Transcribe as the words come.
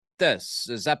This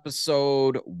is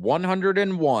episode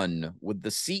 101 with the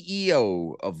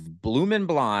CEO of Bloomin'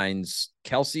 Blinds,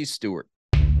 Kelsey Stewart.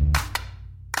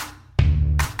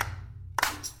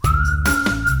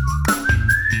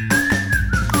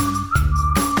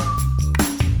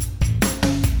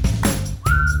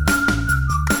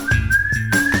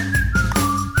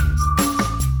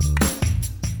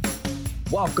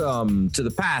 Welcome to the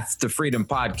Path to Freedom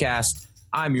podcast.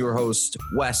 I'm your host,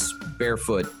 Wes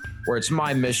Barefoot, where it's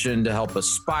my mission to help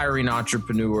aspiring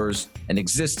entrepreneurs and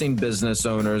existing business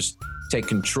owners take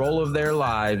control of their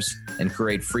lives and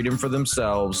create freedom for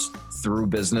themselves through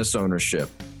business ownership.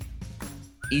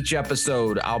 Each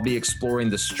episode, I'll be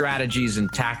exploring the strategies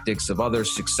and tactics of other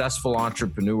successful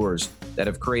entrepreneurs that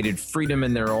have created freedom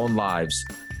in their own lives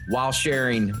while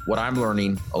sharing what I'm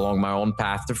learning along my own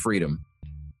path to freedom.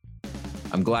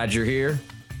 I'm glad you're here.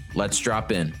 Let's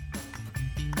drop in.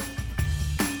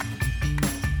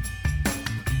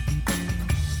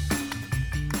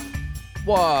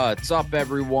 What's up,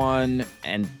 everyone?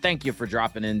 And thank you for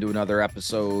dropping into another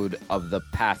episode of the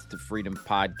Path to Freedom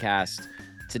podcast.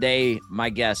 Today, my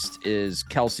guest is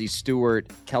Kelsey Stewart.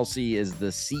 Kelsey is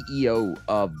the CEO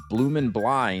of Bloomin'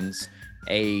 Blinds,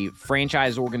 a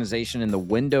franchise organization in the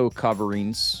window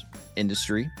coverings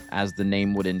industry, as the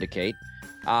name would indicate.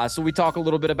 So we talk a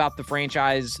little bit about the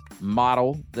franchise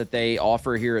model that they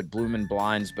offer here at Bloomin'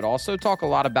 Blinds, but also talk a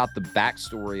lot about the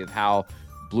backstory of how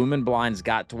Bloomin' Blinds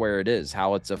got to where it is,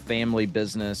 how it's a family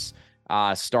business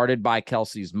started by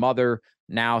Kelsey's mother.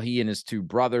 Now he and his two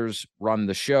brothers run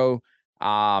the show.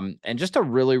 And just a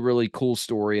really, really cool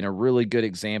story and a really good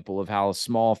example of how a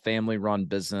small family-run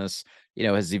business,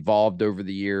 has evolved over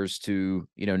the years to,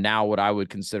 now what I would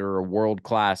consider a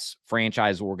world-class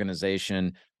franchise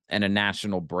organization and a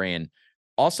national brand.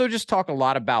 Also just talk a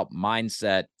lot about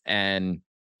mindset and,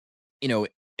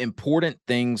 important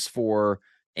things for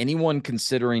anyone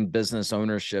considering business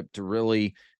ownership to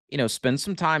really, spend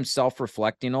some time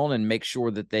self-reflecting on and make sure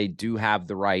that they do have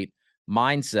the right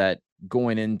mindset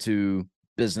going into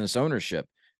business ownership.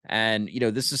 And,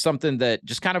 this is something that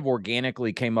just kind of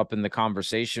organically came up in the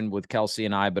conversation with Kelsey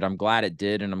and I, but I'm glad it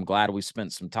did. And I'm glad we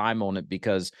spent some time on it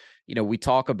because, we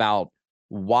talk about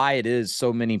why it is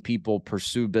so many people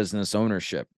pursue business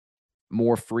ownership,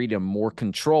 more freedom, more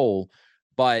control.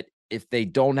 But if they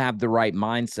don't have the right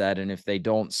mindset and if they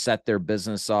don't set their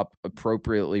business up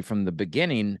appropriately from the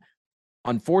beginning,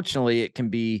 unfortunately, it can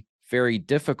be very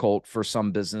difficult for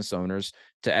some business owners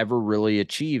to ever really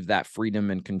achieve that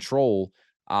freedom and control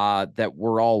that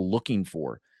we're all looking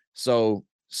for. So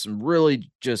some really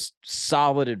just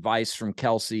solid advice from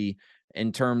Kelsey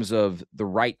in terms of the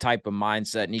right type of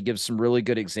mindset. And he gives some really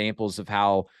good examples of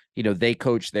how, they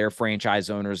coach their franchise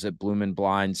owners at Bloomin'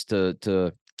 Blinds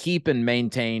to keep and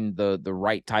maintain the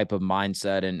right type of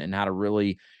mindset and how to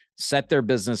really set their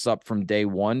business up from day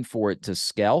one for it to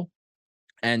scale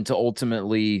and to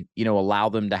ultimately, allow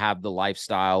them to have the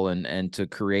lifestyle and to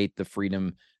create the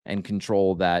freedom and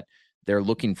control that they're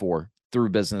looking for through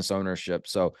business ownership.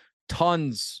 So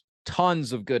tons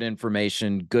of good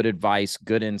information, good advice,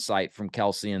 good insight from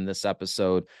Kelsey in this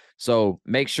episode. So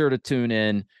make sure to tune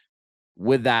in.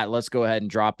 With that, let's go ahead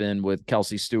and drop in with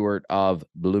Kelsey Stewart of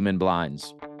Bloomin'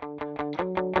 Blinds.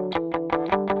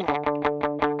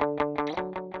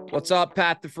 What's up,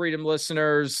 Path to Freedom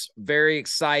listeners? Very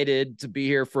excited to be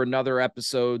here for another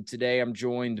episode. Today, I'm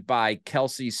joined by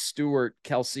Kelsey Stewart.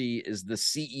 Kelsey is the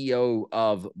CEO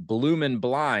of Bloomin'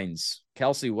 Blinds.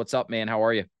 Kelsey, what's up, man? How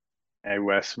are you? Hey,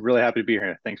 Wes. Really happy to be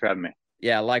here. Thanks for having me.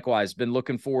 Yeah, likewise. Been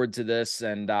looking forward to this.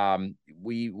 And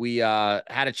we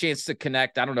had a chance to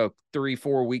connect,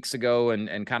 3-4 weeks ago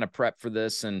and kind of prep for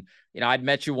this. And, I'd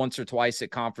met you once or twice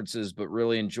at conferences, but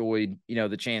really enjoyed,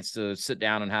 the chance to sit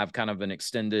down and have kind of an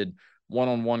extended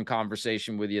one-on-one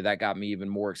conversation with you. That got me even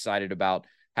more excited about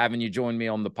having you join me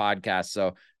on the podcast.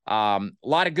 So a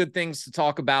lot of good things to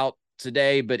talk about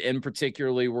today, but in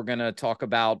particularly, we're going to talk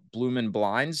about Bloomin'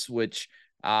 Blinds, which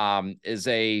is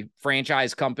a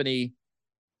franchise company.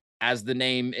 As the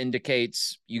name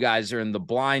indicates, you guys are in the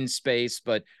blind space,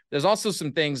 but there's also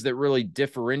some things that really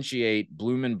differentiate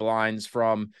Bloomin' Blinds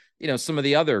from, some of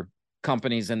the other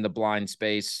companies in the blind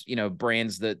space,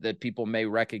 brands that people may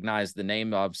recognize the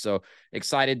name of. So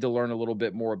excited to learn a little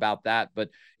bit more about that. But,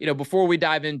 before we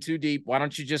dive in too deep, why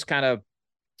don't you just kind of,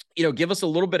 give us a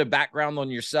little bit of background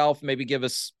on yourself, maybe give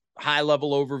us high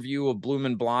level overview of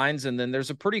Bloomin' Blinds. And then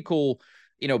there's a pretty cool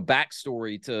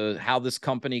backstory to how this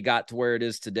company got to where it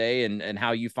is today and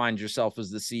how you find yourself as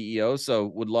the CEO. So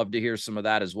would love to hear some of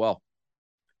that as well.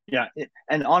 Yeah.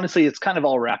 And honestly, it's kind of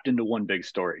all wrapped into one big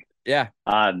story. Yeah.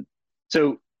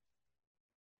 So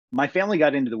my family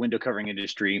got into the window covering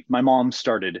industry. My mom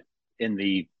started in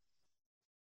the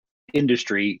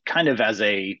industry kind of as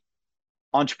a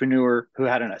entrepreneur who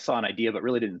saw an idea but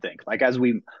really didn't think. Like as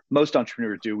most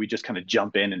entrepreneurs do, we just kind of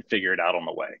jump in and figure it out on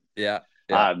the way. Yeah.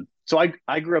 Yeah. So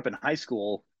I grew up in high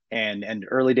school and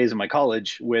early days of my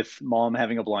college with mom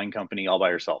having a blind company all by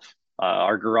herself.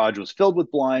 Our garage was filled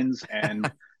with blinds,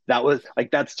 and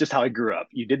that's just how I grew up.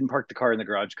 You didn't park the car in the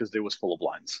garage because it was full of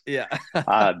blinds. Yeah.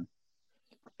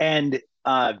 And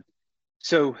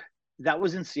so that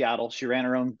was in Seattle. She ran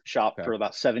her own shop for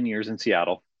about 7 years in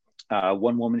Seattle,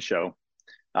 one woman show.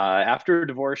 After a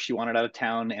divorce, she wanted out of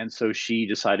town, and so she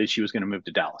decided she was going to move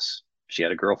to Dallas. She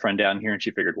had a girlfriend down here, and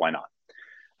she figured, why not?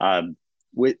 And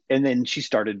then she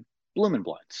started Bloomin'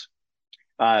 Blinds.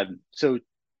 So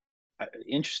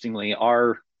interestingly,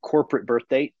 our corporate birth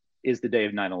date is the day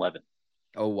of 9/11.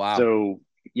 Oh, wow. So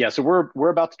yeah, so we're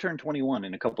about to turn 21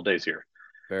 in a couple days here.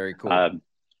 Very cool.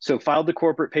 So filed the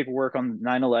corporate paperwork on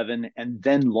 9/11 and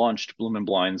then launched Bloomin'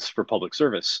 Blinds for public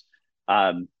service,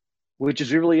 which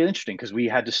is really interesting because we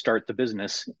had to start the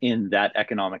business in that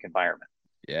economic environment.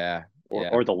 Yeah.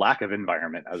 Or the lack of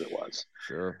environment as it was.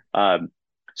 Sure.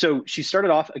 So she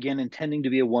started off again intending to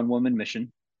be a one-woman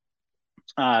mission.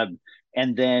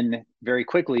 And then very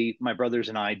quickly, my brothers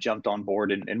and I jumped on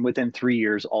board. And within 3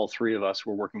 years, all three of us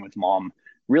were working with mom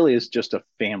really as just a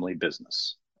family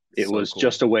business. It was cool.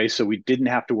 Just a way so we didn't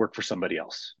have to work for somebody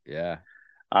else. Yeah.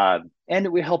 And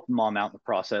we helped mom out in the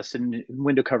process. And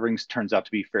window coverings turns out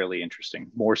to be fairly interesting,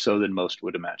 more so than most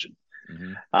would imagine.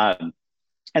 Mm-hmm.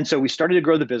 And so we started to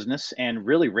grow the business and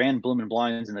really ran Bloomin'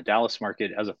 Blinds in the Dallas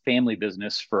market as a family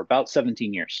business for about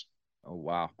 17 years. Oh,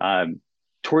 wow.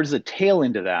 Towards the tail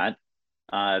end of that,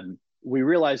 we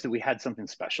realized that we had something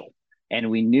special, and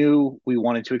we knew we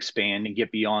wanted to expand and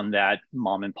get beyond that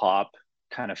mom and pop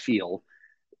kind of feel.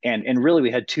 And really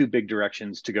we had two big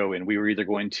directions to go in. We were either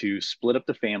going to split up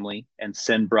the family and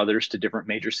send brothers to different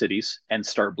major cities and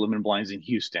start Bloomin' Blinds in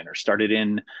Houston, or start it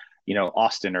in,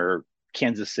 Austin or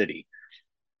Kansas City,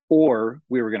 or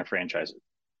we were going to franchise it.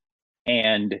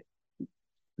 And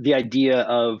the idea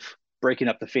of breaking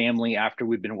up the family after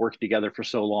we've been working together for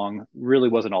so long really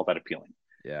wasn't all that appealing.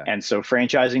 Yeah. And so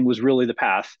franchising was really the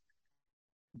path.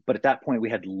 But at that point, we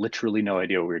had literally no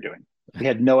idea what we were doing. We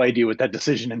had no idea what that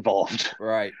decision involved.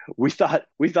 Right. We thought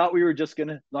we were just going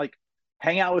to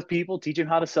hang out with people, teach them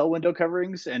how to sell window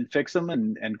coverings and fix them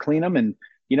and clean them. And,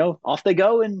 off they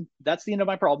go. And that's the end of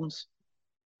my problems.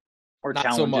 Or not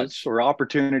challenges so or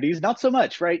opportunities. Not so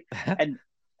much, right? And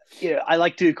I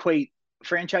like to equate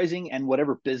franchising and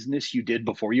whatever business you did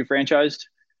before you franchised.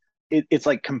 It's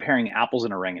like comparing apples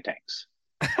and orangutans.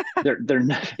 They're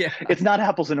not. Yeah. It's not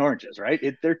apples and oranges,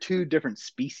 right? They're two different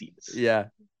species. Yeah,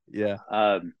 yeah.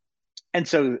 And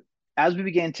so as we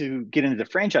began to get into the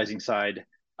franchising side,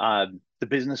 the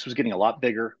business was getting a lot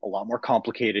bigger, a lot more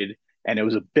complicated. And it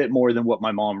was a bit more than what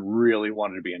my mom really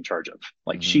wanted to be in charge of.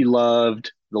 Like she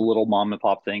loved the little mom and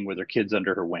pop thing with her kids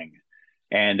under her wing.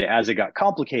 And as it got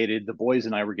complicated, the boys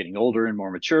and I were getting older and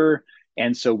more mature.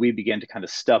 And so we began to kind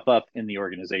of step up in the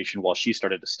organization while she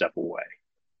started to step away.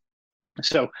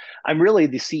 So I'm really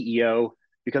the CEO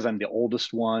because I'm the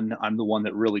oldest one. I'm the one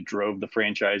that really drove the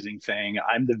franchising thing.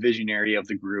 I'm the visionary of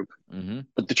the group. Mm-hmm.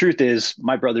 But the truth is,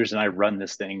 my brothers and I run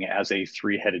this thing as a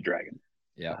three-headed dragon.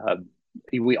 Yeah.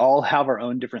 We all have our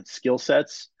own different skill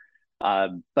sets.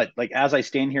 But as I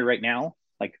stand here right now,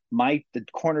 the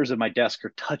corners of my desk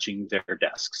are touching their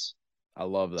desks. I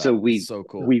love that. So so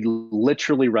cool. We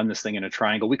literally run this thing in a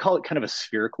triangle. We call it kind of a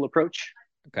spherical approach.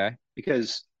 Okay.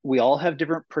 Because we all have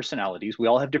different personalities. We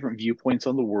all have different viewpoints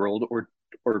on the world or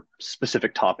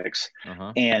specific topics.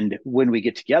 Uh-huh. And when we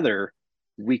get together,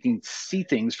 we can see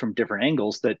things from different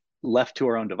angles that left to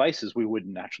our own devices, we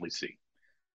wouldn't naturally see.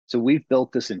 So we've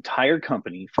built this entire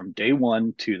company from day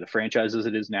one to the franchise as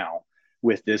it is now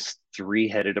with this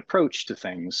three-headed approach to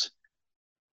things.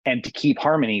 And to keep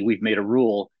harmony, we've made a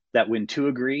rule that when two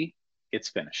agree, it's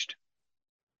finished.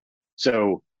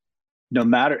 So no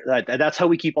matter that's how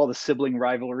we keep all the sibling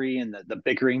rivalry and the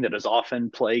bickering that is often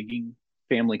plaguing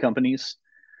family companies.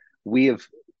 We have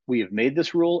made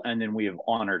this rule, and then we have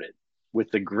honored it with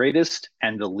the greatest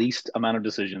and the least amount of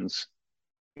decisions.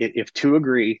 If two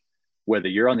agree, whether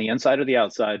you're on the inside or the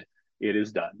outside, it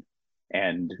is done.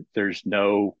 And there's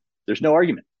no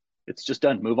argument. It's just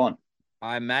done. Move on.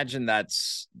 I imagine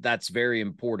that's very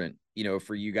important,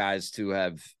 for you guys to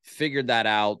have figured that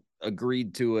out,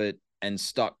 agreed to it, and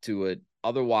stuck to it.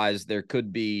 Otherwise, there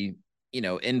could be,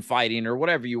 infighting or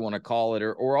whatever you want to call it,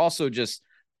 or also just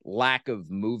lack of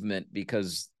movement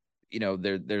because,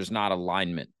 there's not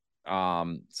alignment.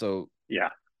 So yeah.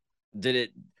 Did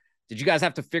you guys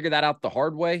have to figure that out the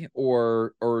hard way,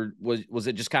 or was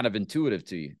it just kind of intuitive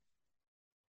to you?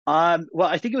 Well,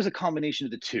 I think it was a combination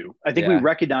of the two. I think we Yeah.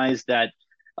 recognized that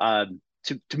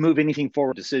to move anything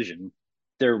forward decision,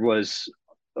 there was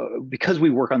because we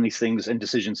work on these things and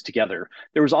decisions together,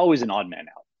 there was always an odd man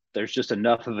out. There's just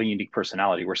enough of a unique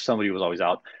personality where somebody was always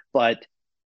out, but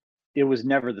it was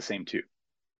never the same two.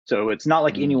 So it's not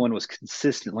like Mm, anyone was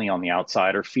consistently on the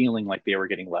outside or feeling like they were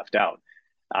getting left out.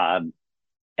 Um,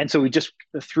 and so we just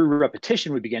through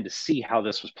repetition we began to see how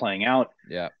this was playing out.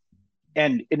 yeah.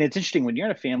 And it's interesting when you're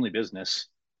in a family business,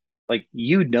 like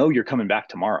you know you're coming back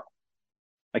tomorrow.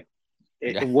 Like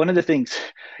Yeah. one of the things,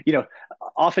 you know,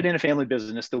 often in a family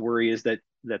business, the worry is that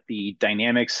the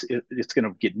dynamics it's going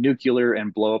to get nuclear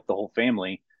and blow up the whole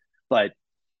family. But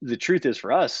the truth is,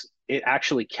 for us, it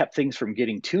actually kept things from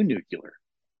getting too nuclear.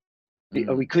 We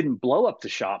Mm, couldn't blow up the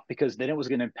shop because then it was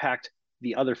going to impact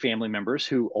the other family members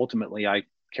who ultimately I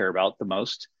care about the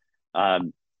most.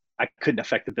 Um, I couldn't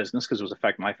affect the business because it was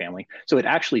affecting my family. So it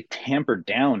actually tampered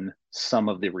down some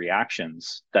of the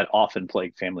reactions that often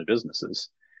plague family businesses.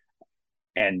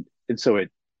 And so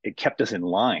it kept us in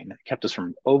line, it kept us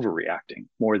from overreacting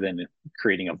more than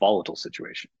creating a volatile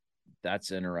situation.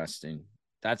 that's interesting.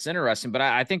 That's interesting. But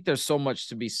I think there's so much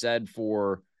to be said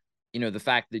for, the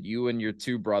fact that you and your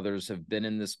two brothers have been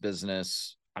in this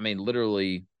business. I mean,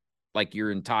 literally like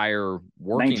your entire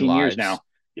working 19 years lives. now.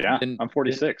 Yeah, Been, I'm been,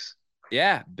 46.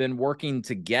 yeah, been working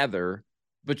together,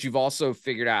 but you've also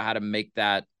figured out how to make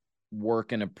that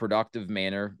work in a productive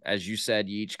manner. As you said,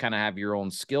 you each kind of have your own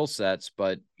skill sets,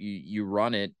 but you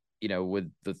run it,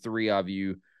 with the three of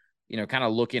you, kind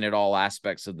of looking at all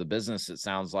aspects of the business. It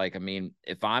sounds like, I mean,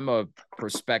 if I'm a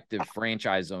prospective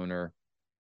franchise owner,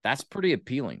 that's pretty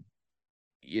appealing.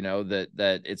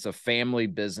 That it's a family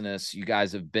business. You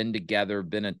guys have been together,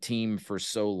 been a team for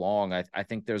so long. I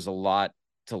think there's a lot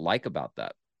to like about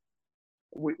that.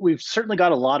 We've certainly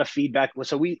got a lot of feedback.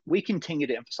 So we continue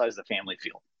to emphasize the family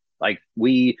feel. Like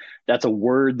we, that's a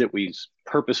word that we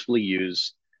purposefully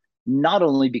use, not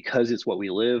only because it's what we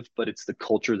live, but it's the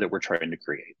culture that we're trying to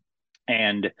create.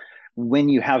 And when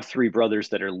you have three brothers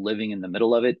that are living in the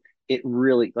middle of it, it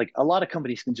really, like a lot of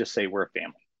companies can just say we're a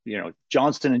family.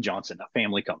 Johnson and Johnson, a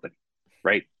family company,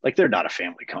 right? Like they're not a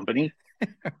family company.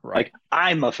 Right. Like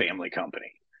I'm a family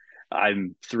company.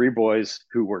 I'm three boys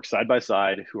who work side by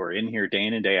side, who are in here day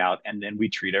in and day out, and then we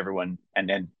treat everyone and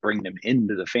then bring them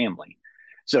into the family.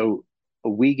 So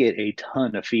we get a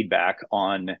ton of feedback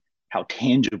on how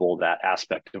tangible that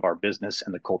aspect of our business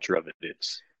and the culture of it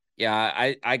is.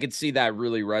 Yeah, I could see that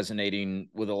really resonating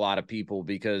with a lot of people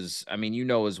because, I mean,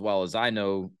 as well as I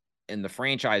know, in the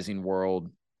franchising world,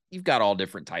 you've got all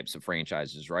different types of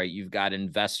franchises, right? You've got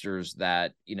investors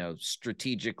that,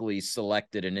 strategically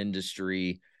selected an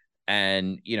industry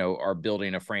and, are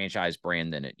building a franchise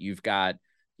brand in it. You've got,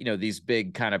 these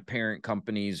big kind of parent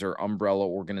companies or umbrella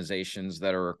organizations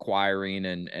that are acquiring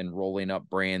and rolling up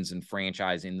brands and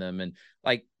franchising them. And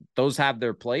like those have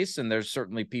their place. And there's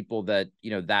certainly people that,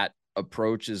 that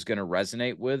approach is going to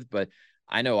resonate with. But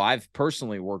I know I've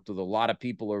personally worked with a lot of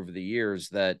people over the years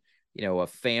that, a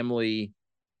family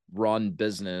run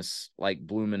business like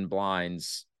Bloom and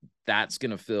Blinds, that's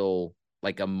going to feel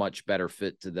like a much better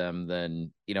fit to them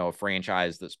than, a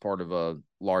franchise that's part of a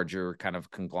larger kind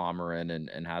of conglomerate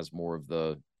and has more of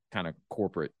the kind of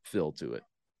corporate feel to it.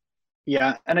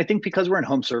 Yeah. And I think because we're in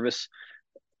home service,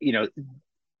 you know,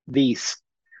 these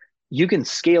you can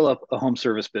scale up a home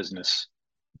service business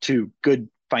to good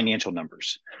financial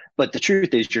numbers. But the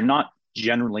truth is you're not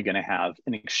generally going to have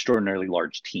an extraordinarily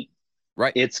large team.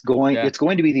 Right. Yeah. It's going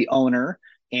to be the owner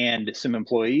and some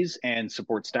employees and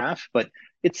support staff, but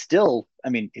it's still, I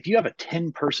mean, if you have a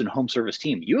 10-person home service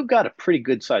team, you've got a pretty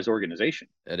good size organization.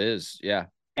 It is. Yeah.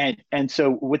 And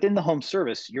so within the home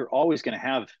service, you're always going to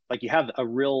have, like, you have a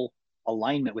real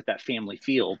alignment with that family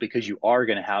feel because you are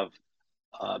going to have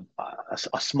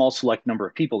a small select number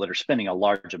of people that are spending a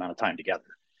large amount of time together.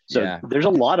 So Yeah. there's a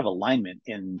lot of alignment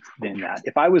in that.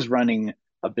 If I was running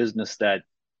a business that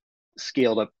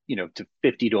scaled up, to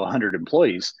 50 to 100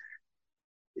 employees,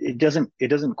 it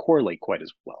doesn't correlate quite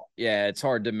as well. Yeah, it's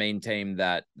hard to maintain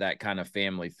that kind of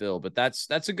family feel, but that's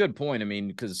a good point. I mean,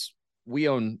 because we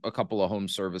own a couple of home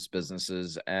service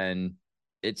businesses and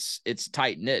it's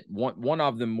tight knit. One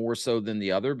of them more so than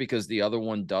the other because the other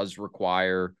one does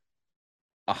require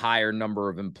a higher number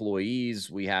of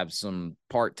employees. We have some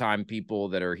part-time people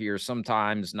that are here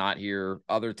sometimes, not here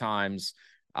other times.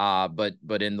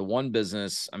 But in the one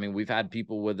business, I mean, we've had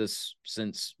people with us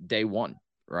since day one,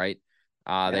 right?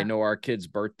 They know our kids'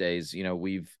 birthdays.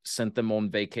 We've sent them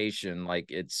on vacation. Like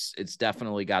it's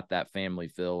definitely got that family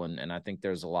feel, and I think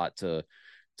there's a lot to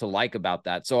like about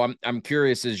that. So I'm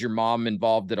curious, is your mom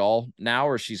involved at all now,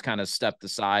 or she's kind of stepped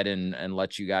aside and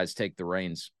let you guys take the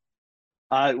reins?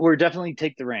 We're definitely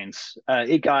take the reins.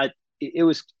 There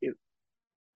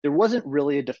wasn't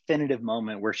really a definitive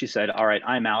moment where she said, all right,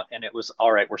 I'm out. And it was,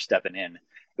 all right, we're stepping in.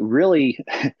 Really,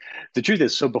 the truth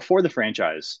is, so before the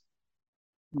franchise,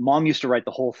 mom used to write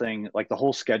the whole thing, like the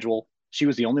whole schedule. She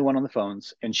was the only one on the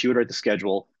phones, and she would write the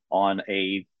schedule on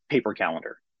a paper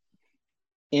calendar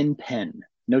in pen.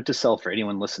 Note to self for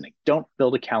anyone listening: don't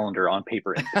build a calendar on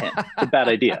paper and pen. It's a bad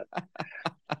idea.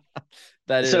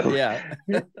 That is, So, yeah.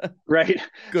 right.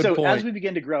 Good So point. as we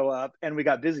began to grow up and we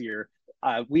got busier,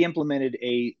 we implemented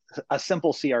a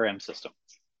simple CRM system.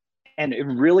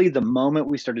 And really, the moment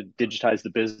we started to digitize the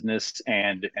business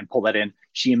and pull that in,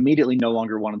 she immediately no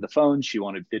longer wanted the phone. She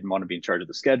didn't want to be in charge of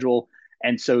the schedule.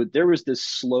 And so there was this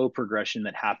slow progression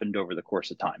that happened over the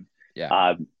course of time.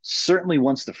 Yeah. Certainly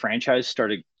once the franchise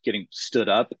started getting stood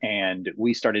up and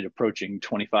we started approaching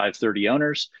 25, 30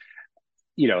 owners,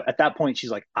 at that point, she's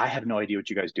like, I have no idea what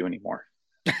you guys do anymore.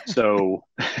 So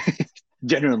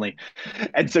genuinely.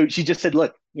 And so she just said,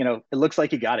 look, it looks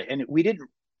like you got it. And we didn't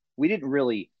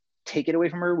really take it away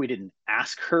from her. We didn't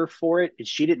ask her for it.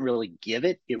 She didn't really give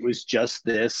it. It was just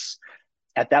this.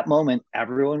 At that moment,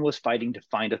 everyone was fighting to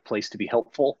find a place to be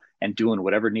helpful and doing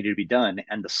whatever needed to be done.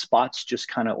 And the spots just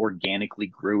kind of organically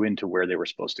grew into where they were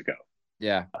supposed to go.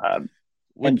 Yeah.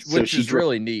 Which is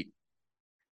really neat.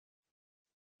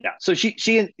 Yeah. So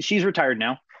she's retired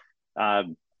now.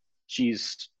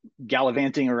 She's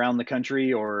gallivanting around the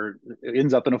country or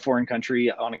ends up in a foreign country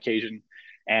on occasion.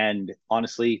 And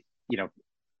honestly,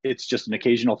 it's just an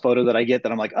occasional photo that I get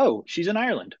that I'm like, oh, she's in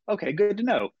Ireland. Okay, good to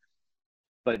know.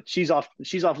 But she's off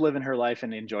living her life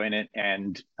and enjoying it.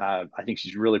 And I think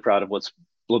she's really proud of what's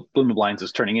Bloom of Blinds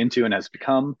is turning into and has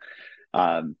become.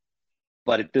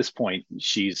 But at this point,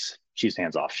 she's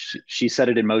hands off. She set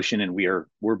it in motion, and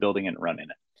we're building it and running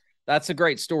it. That's a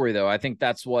great story, though. I think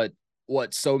that's what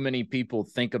so many people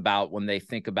think about when they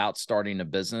think about starting a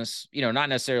business. Not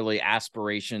necessarily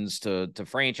aspirations to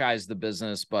franchise the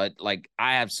business, but like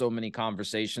I have so many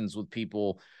conversations with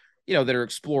people, that are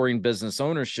exploring business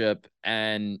ownership,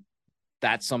 and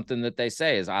that's something that they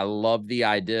say is, I love the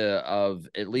idea of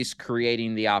at least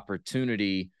creating the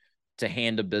opportunity to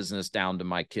hand a business down to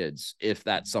my kids if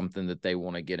that's something that they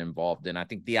want to get involved in. I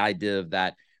think the idea of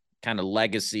that kind of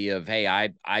legacy of, hey,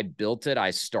 I built it,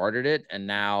 I started it, and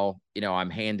now, I'm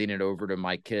handing it over to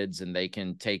my kids and they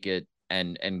can take it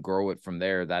and grow it from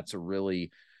there. That's a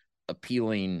really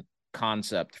appealing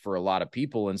concept for a lot of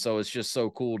people. And so it's just so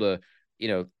cool to,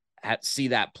 see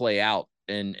that play out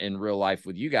in real life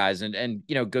with you guys, and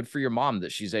good for your mom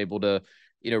that she's able to,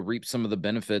 reap some of the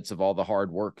benefits of all the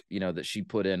hard work, that she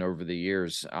put in over the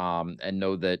years, and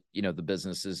know that, the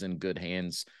business is in good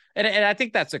hands. And I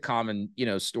think that's a common,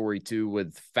 story too,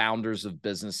 with founders of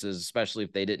businesses, especially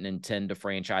if they didn't intend to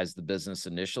franchise the business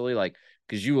initially, like,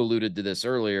 because you alluded to this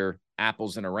earlier,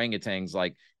 apples and orangutans,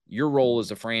 like your role as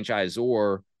a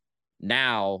franchisor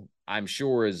now, I'm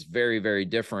sure, is very, very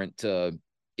different to,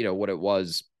 what it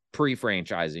was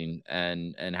pre-franchising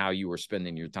and how you were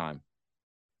spending your time.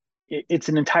 It's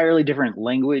an entirely different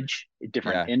language,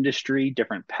 different industry,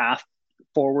 different path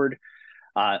forward.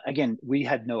 Again, we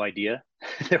had no idea.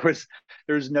 there was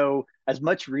no, as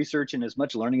much research and as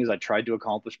much learning as I tried to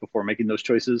accomplish before making those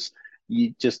choices.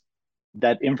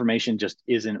 That information just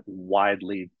isn't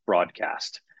widely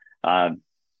broadcast.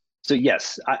 So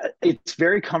yes, it's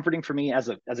very comforting for me as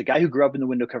a guy who grew up in the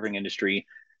window covering industry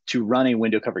to run a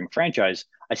window covering franchise.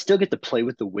 I still get to play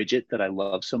with the widget that I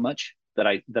love so much, that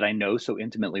I know so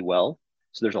intimately well.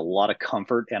 So there's a lot of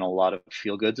comfort and a lot of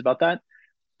feel goods about that.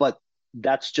 But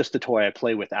that's just the toy I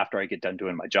play with after I get done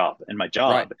doing my job. And my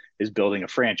job is building a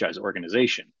franchise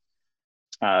organization.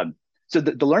 So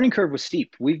the learning curve was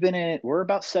steep. We're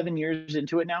about 7 years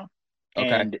into it now. Okay.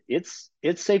 And it's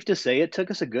safe to say it took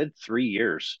us a good 3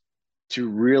 years to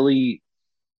really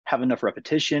have enough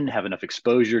repetition, have enough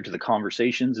exposure to the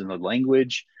conversations and the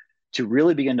language to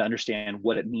really begin to understand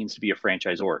what it means to be a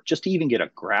franchisor, just to even get a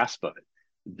grasp of it.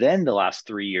 Then the last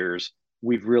 3 years,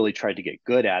 we've really tried to get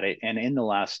good at it. And in the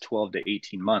last 12 to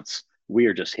 18 months, we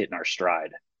are just hitting our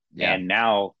stride. Yeah. And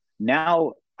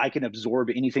now I can absorb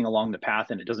anything along the path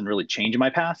and it doesn't really change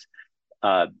my path.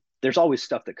 There's always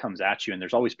stuff that comes at you and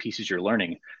there's always pieces you're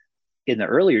learning. In the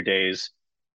earlier days,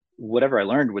 whatever I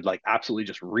learned would like absolutely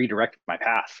just redirect my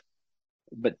path.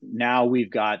 But now we've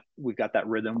got that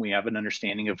rhythm. We have an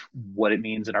understanding of what it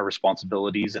means and our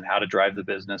responsibilities and how to drive the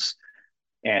business.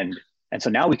 And so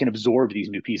now we can absorb these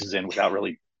new pieces in without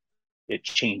really it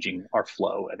changing our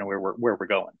flow and where we're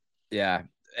going. Yeah.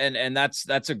 and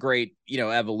that's a great,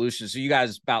 evolution. So you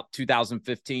guys, about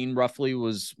 2015 roughly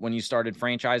was when you started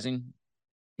franchising?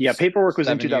 Yeah, paperwork was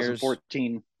in 7 years.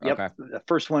 2014. Yep. Okay. The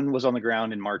first one was on the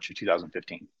ground in March of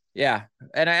 2015. Yeah.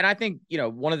 And I think,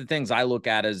 one of the things I look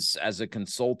at as a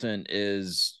consultant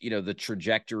is, the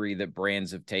trajectory that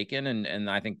brands have taken. And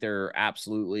I think there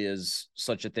absolutely is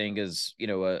such a thing as,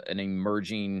 an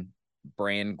emerging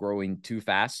brand growing too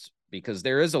fast, because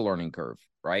there is a learning curve,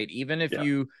 right? Even if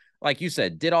you, like you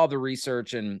said, did all the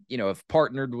research and, have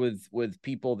partnered with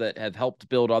people that have helped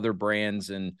build other brands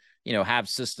and, have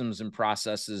systems and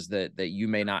processes that you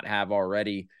may not have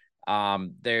already.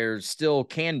 There still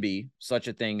can be such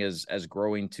a thing as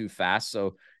growing too fast.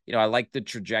 So, I like the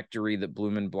trajectory that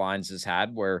Bloomin' Blinds has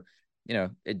had, where,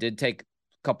 it did take a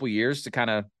couple years to kind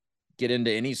of get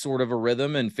into any sort of a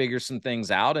rhythm and figure some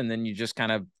things out. And then you just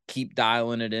kind of keep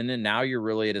dialing it in. And now you're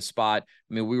really at a spot.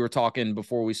 I mean, we were talking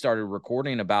before we started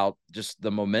recording about just the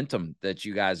momentum that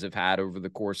you guys have had over the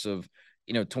course of,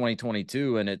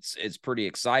 2022. And it's pretty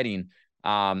exciting.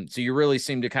 So you really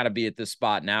seem to kind of be at this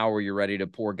spot now where you're ready to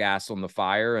pour gas on the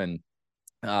fire and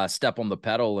step on the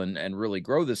pedal and really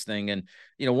grow this thing. And,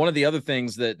 one of the other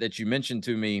things that you mentioned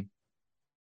to me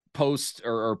post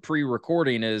or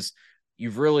pre-recording is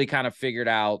you've really kind of figured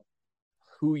out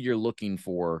who you're looking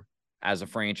for as a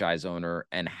franchise owner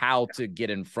and how to get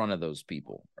in front of those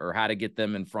people, or how to get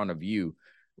them in front of you,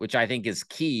 which I think is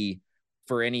key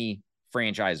for any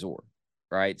franchisor,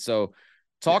 right? So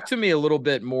talk to me a little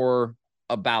bit more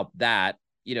about that.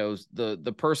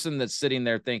 The person that's sitting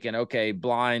there thinking, okay,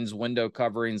 blinds, window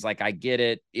coverings, like, I get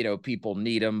it, people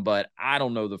need them, but I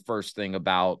don't know the first thing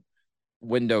about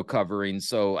window coverings.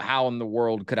 So how in the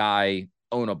world could I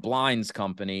own a blinds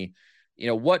company?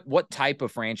 What type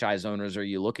of franchise owners are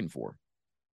you looking for?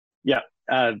 Yeah.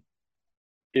 A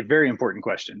very important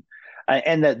question.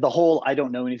 And that the whole, I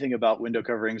don't know anything about window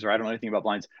coverings, or I don't know anything about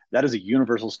blinds, that is a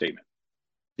universal statement.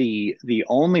 The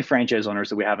only franchise owners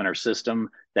that we have in our system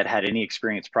that had any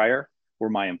experience prior were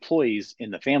my employees in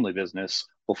the family business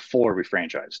before we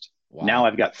franchised. Wow. Now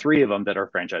I've got 3 of them that are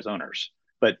franchise owners,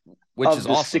 but which is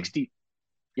awesome. 60,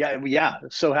 yeah,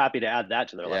 so happy to add that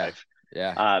to their life.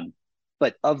 Yeah.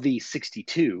 But of the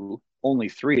 62, only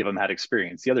 3 of them had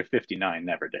experience. The other 59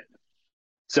 never did.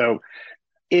 So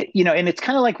and it's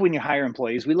kind of like when you hire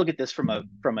employees, we look at this from a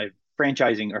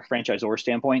franchising or franchisor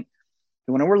standpoint.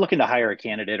 When we're looking to hire a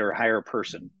candidate or hire a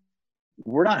person,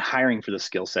 we're not hiring for the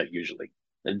skill set usually.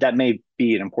 That may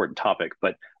be an important topic,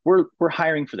 but we're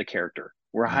hiring for the character.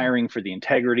 We're hiring for the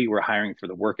integrity. We're hiring for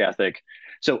the work ethic.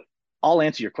 So I'll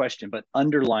answer your question, but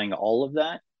underlying all of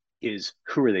that is,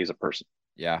 who are they as a person?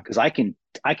 Yeah. Because I can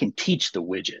teach the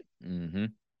widget. Mm-hmm.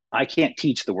 I can't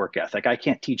teach the work ethic. I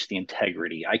can't teach the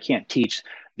integrity. I can't teach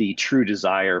the true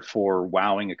desire for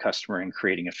wowing a customer and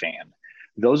creating a fan.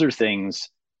 Those are things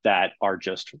that are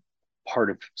just part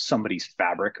of somebody's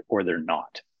fabric, or they're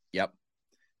not. Yep.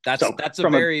 That's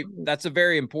a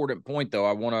very important point, though.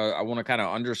 I want to kind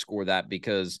of underscore that,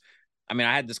 because I mean,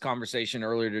 I had this conversation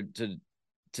earlier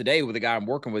today with a guy I'm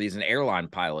working with. He's an airline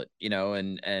pilot,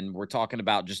 and we're talking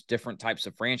about just different types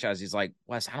of franchise. He's like,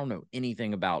 Wes, I don't know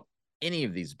anything about any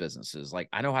of these businesses. Like,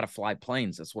 I know how to fly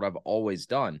planes. That's what I've always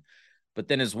done. But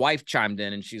then his wife chimed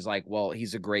in and she's like, well,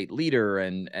 he's a great leader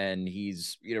and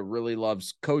he's, really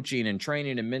loves coaching and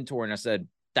training and mentoring. I said,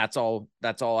 that's all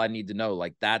I need to know.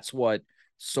 Like, that's what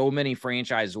so many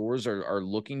franchisors are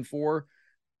looking for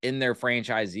in their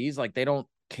franchisees. Like, they don't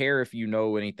care if you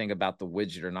know anything about the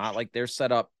widget or not. Like, they're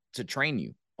set up to train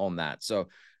you on that. So,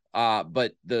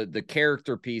 but the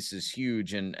character piece is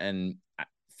huge, and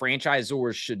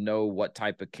franchisors should know what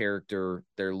type of character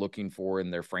they're looking for in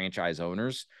their franchise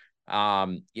owners.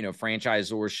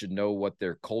 Franchisors should know what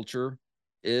their culture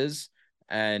is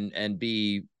and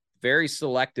be very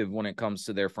selective when it comes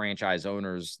to their franchise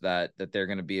owners that they're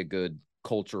going to be a good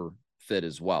culture fit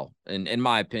as well. In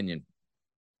my opinion.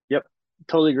 Yep.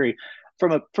 Totally agree.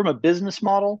 From a business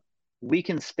model, we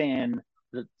can span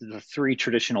the 3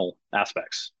 traditional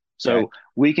aspects. So okay.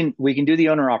 we can do the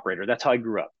owner operator. That's how I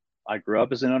grew up. I grew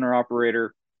up as an owner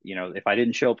operator. If I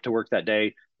didn't show up to work that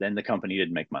day, then the company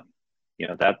didn't make money.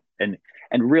 That, and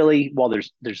really, while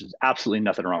there's absolutely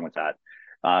nothing wrong with that,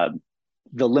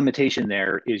 the limitation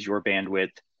there is your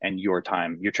bandwidth and your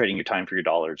time. You're trading your time for your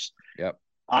dollars. Yep.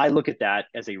 I look at that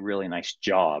as a really nice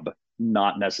job,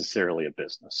 not necessarily a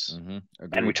business. Mm-hmm.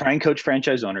 And we try and coach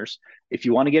franchise owners. If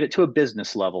you want to get it to a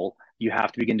business level, you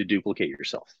have to begin to duplicate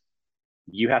yourself.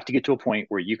 You have to get to a point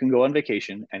where you can go on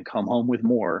vacation and come home with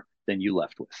more than you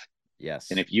left with. Yes.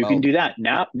 And if you can do that,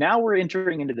 now we're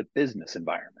entering into the business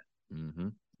environment. Mm-hmm.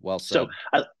 Well said.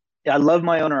 So I love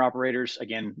my owner operators.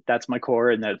 Again, that's my core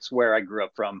and that's where I grew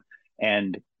up from.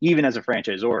 And even as a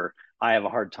franchisor, I have a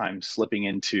hard time slipping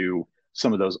into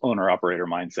some of those owner operator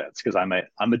mindsets because I'm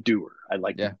a doer. I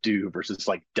like to Yeah. do versus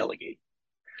like delegate.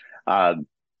 Um,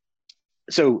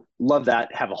 so love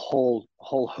that. Have a whole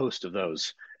host of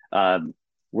those. Um,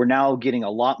 we're now getting a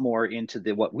lot more into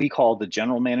the what we call the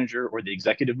general manager or the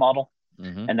executive model.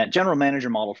 Mm-hmm. And that general manager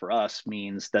model for us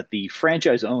means that the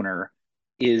franchise owner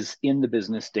is in the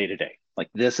business day to day. Like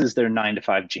this is their 9 to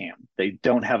 5 jam. They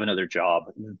don't have another job.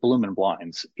 Bloom and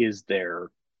Blinds is their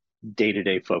day to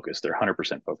day focus, their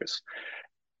 100% focus.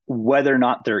 Whether or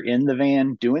not they're in the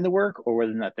van doing the work or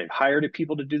whether or not they've hired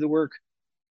people to do the work,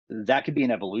 that could be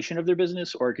an evolution of their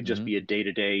business, or it could just Mm-hmm. be a day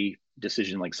to day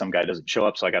decision. Like some guy doesn't show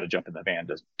up, so I got to jump in the van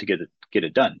to get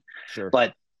it done. Sure.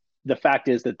 But the fact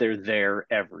is that they're there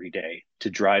every day to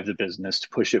drive the business, to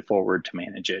push it forward, to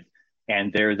manage it,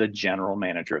 and they're the general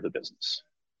manager of the business.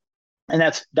 And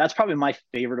that's probably my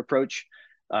favorite approach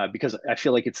because I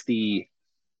feel like it's the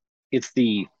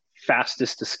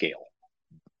fastest to scale.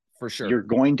 For sure. You're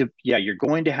going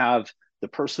to have the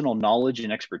personal knowledge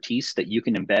and expertise that you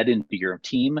can embed into your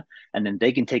team, and then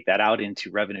they can take that out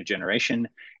into revenue generation,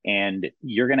 and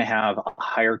you're going to have a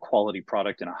higher quality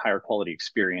product and a higher quality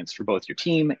experience for both your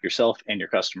team, yourself, and your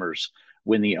customers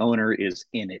when the owner is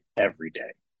in it every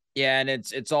day. Yeah, and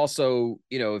it's also,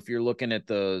 if you're looking at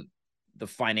the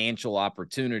financial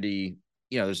opportunity,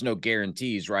 there's no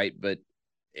guarantees, right? But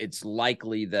it's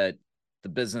likely that the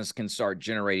business can start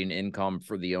generating income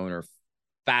for the owner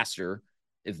faster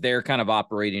if they're kind of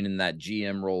operating in that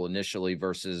GM role initially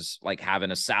versus like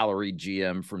having a salaried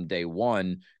GM from day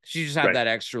one. Because you just have Right. that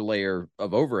extra layer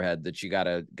of overhead that you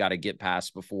gotta get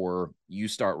past before you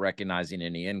start recognizing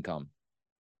any income.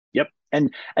 Yep.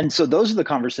 And so those are the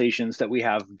conversations that we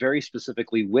have very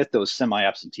specifically with those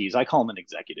semi-absentees. I call them an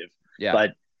executive, Yeah.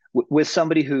 but with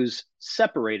somebody who's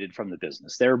separated from the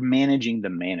business, they're managing the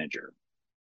manager.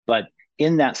 But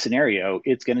in that scenario,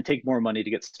 it's going to take more money to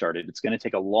get started. It's going to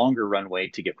take a longer runway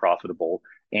to get profitable.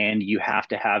 And you have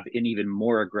to have an even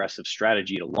more aggressive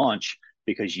strategy to launch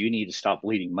because you need to stop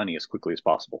bleeding money as quickly as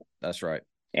possible. That's right.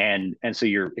 And so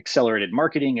you're accelerated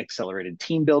marketing, accelerated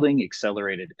team building,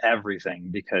 accelerated everything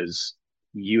because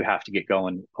you have to get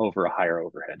going over a higher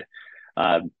overhead.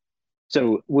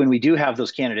 So when we do have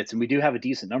those candidates, and we do have a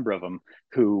decent number of them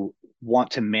who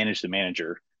want to manage the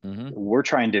manager, mm-hmm. we're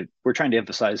trying to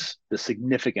emphasize the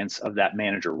significance of that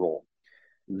manager role.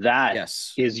 That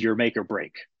yes. is your make or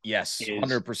break. Yes, is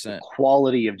 100%. The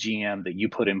quality of GM that you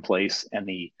put in place and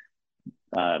the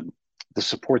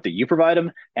support that you provide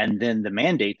them, and then the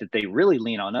mandate that they really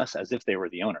lean on us as if they were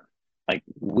the owner. Like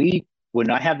when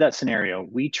I have that scenario,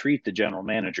 we treat the general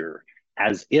manager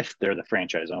as if they're the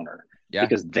franchise owner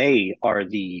because they're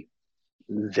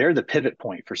the pivot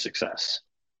point for success.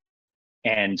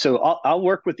 And so I'll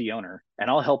work with the owner and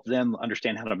I'll help them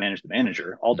understand how to manage the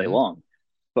manager all day long.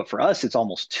 But for us, it's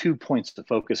almost 2 points to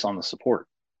focus on the support.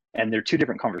 And they're two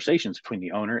different conversations between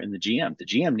the owner and the GM. The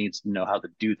GM needs to know how to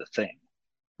do the thing.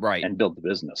 Right. And build the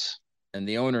business. And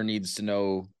the owner needs to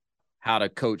know how to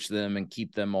coach them and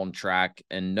keep them on track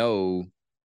and know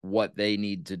what they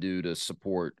need to do to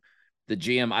support the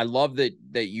GM. I love that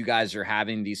you guys are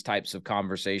having these types of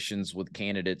conversations with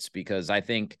candidates because I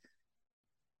think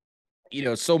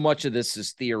so much of this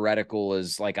is theoretical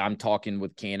as like I'm talking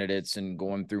with candidates and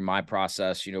going through my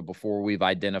process, before we've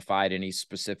identified any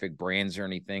specific brands or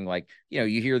anything like,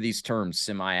 you hear these terms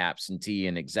semi-absentee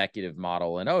and executive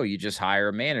model and, oh, you just hire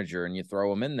a manager and you throw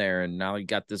them in there. And now you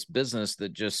got this business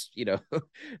that just,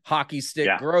 hockey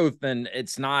stick growth. And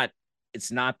it's not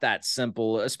that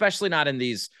simple, especially not in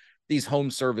these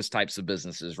home service types of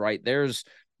businesses, right? There's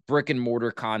brick and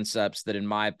mortar concepts that in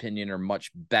my opinion are much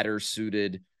better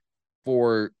suited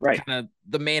for kind of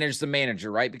the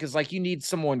manager, right? Because like you need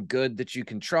someone good that you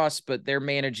can trust, but they're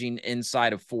managing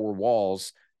inside of 4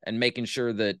 walls and making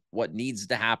sure that what needs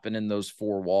to happen in those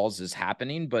 4 walls is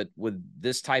happening. But with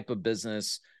this type of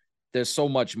business, there's so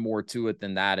much more to it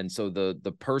than that. And so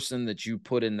the person that you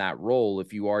put in that role,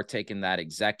 if you are taking that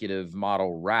executive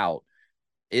model route,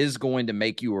 is going to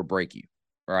make you or break you.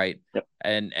 Right. Yep.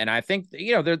 And I think,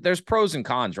 there's pros and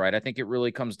cons, right? I think it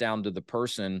really comes down to the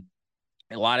person.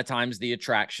 A lot of times the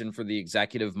attraction for the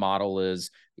executive model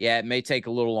is, it may take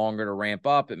a little longer to ramp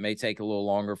up. It may take a little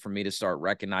longer for me to start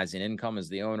recognizing income as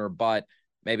the owner, but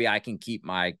maybe I can keep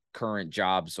my current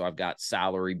job. So I've got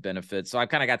salary benefits. So I've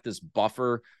kind of got this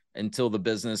buffer until the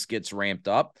business gets ramped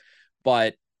up,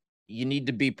 but you need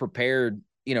to be prepared,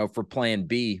 for plan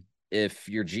B. If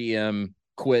your GM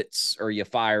quits or you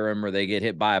fire him or they get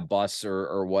hit by a bus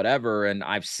or whatever. And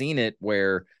I've seen it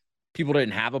where people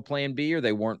didn't have a plan B, or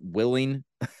they weren't willing,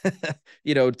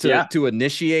 to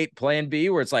initiate plan B,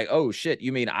 where it's like, oh shit,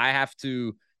 you mean I have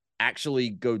to actually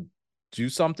go do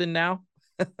something now?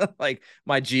 Like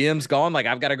my GM's gone. Like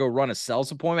I've got to go run a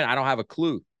sales appointment. I don't have a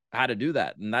clue how to do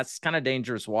that. And that's kind of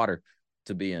dangerous water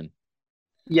to be in.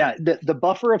 Yeah. The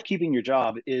buffer of keeping your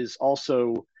job is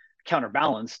also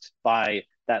counterbalanced by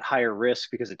that higher risk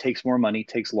because it takes more money,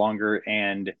 takes longer,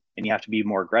 and you have to be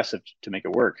more aggressive to make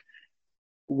it work.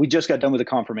 We just got done with a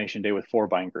confirmation day with 4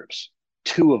 buying groups,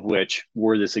 2 of which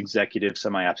were this executive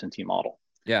semi-absentee model.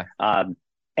 Yeah.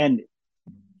 And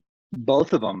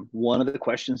both of them, one of the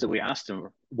questions that we asked them,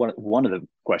 one of the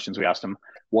questions we asked them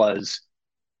was,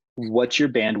 what's your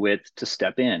bandwidth to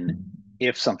step in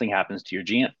if something happens to your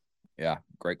GM? Yeah,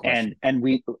 great question. And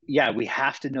we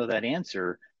have to know that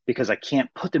answer, because I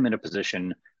can't put them in a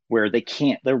position where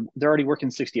they're already working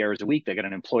 60 hours a week. They got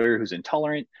an employer who's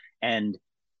intolerant, and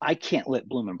I can't let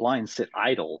Bloom and Blind sit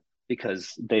idle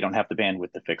because they don't have the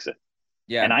bandwidth to fix it.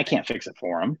 Yeah. And I can't fix it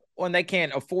for them. Well, and they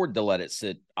can't afford to let it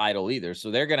sit idle either.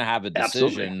 So they're going to have a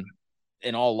decision. Absolutely.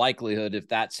 In all likelihood, if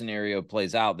that scenario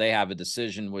plays out, they have a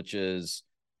decision, which is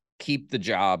keep the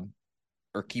job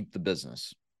or keep the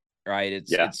business, right?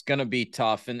 It's going to be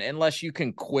tough. And unless you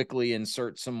can quickly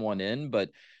insert someone in, but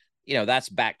that's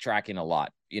backtracking a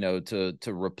lot, to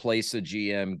replace a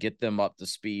GM, get them up to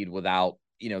speed without,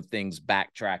 things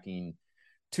backtracking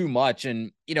too much.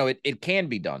 And, it can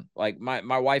be done. Like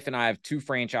my wife and I have 2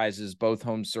 franchises, both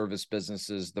home service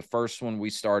businesses. The first one we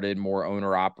started more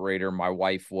owner operator. My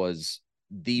wife was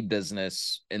the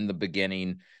business in the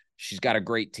beginning. She's got a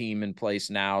great team in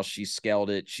place now. She's scaled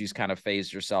it. She's kind of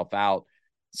phased herself out.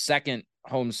 Second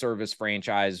home service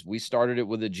franchise, we started it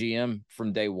with a GM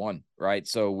from day one, right?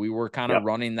 So we were kind of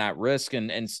running that risk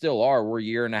and still are. We're a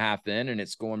year and a half in and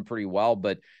it's going pretty well,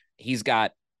 but he's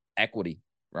got equity,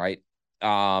 right?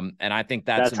 And I think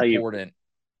that's important.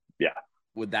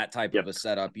 With that type of a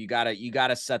setup, you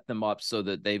gotta set them up so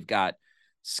that they've got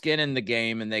skin in the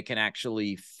game and they can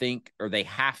actually think, or they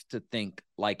have to think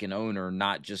like an owner,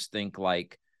 not just think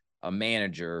like a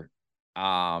manager.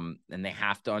 And they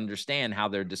have to understand how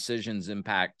their decisions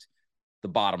impact the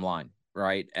bottom line,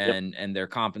 right? And their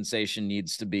compensation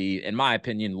needs to be, in my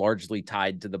opinion, largely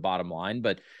tied to the bottom line.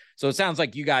 But so it sounds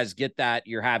like you guys get that.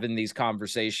 You're having these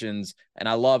conversations. And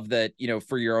I love that,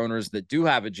 for your owners that do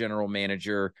have a general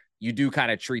manager, you do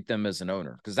kind of treat them as an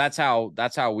owner, because that's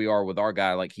how we are with our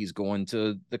guy. Like he's going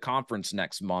to the conference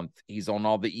next month. He's on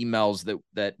all the emails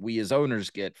that we as owners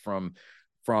get from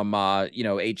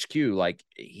HQ. Like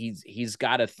he's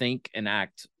got to think and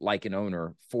act like an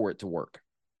owner for it to work.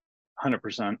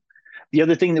 100%. The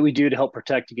other thing that we do to help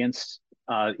protect against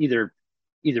either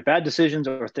bad decisions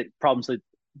or problems that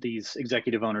these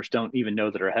executive owners don't even know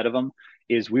that are ahead of them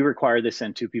is we require they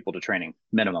send 2 people to training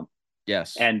minimum.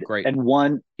 Yes. And great. And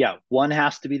one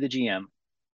has to be the GM.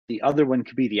 The other one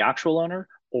could be the actual owner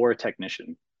or a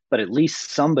technician, but at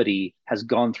least somebody has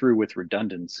gone through with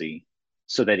redundancy,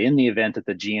 so that in the event that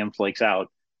the GM flakes out,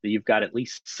 that you've got at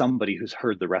least somebody who's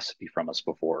heard the recipe from us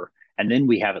before. And then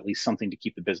we have at least something to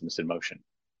keep the business in motion.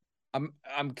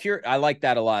 I'm curious. I like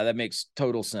that a lot. That makes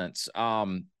total sense.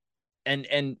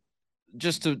 And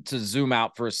just to zoom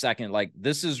out for a second, like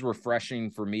this is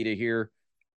refreshing for me to hear,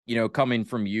 coming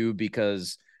from you,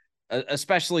 because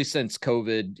especially since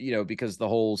COVID, because the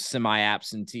whole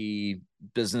semi-absentee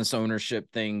business ownership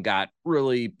thing got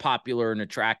really popular and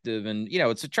attractive. And,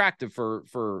 it's attractive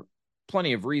for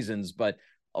plenty of reasons, but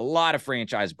a lot of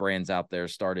franchise brands out there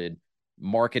started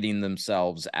marketing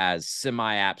themselves as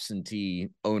semi-absentee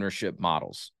ownership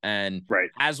models. And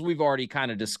as we've already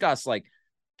kind of discussed, like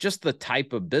just the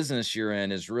type of business you're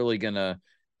in is really going to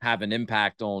have an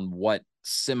impact on what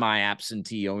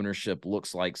semi-absentee ownership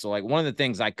looks like. So like one of the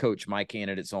things I coach my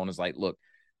candidates on is like, look,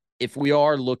 if we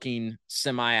are looking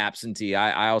semi-absentee,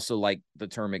 I also like the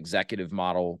term executive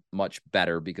model much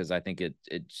better, because I think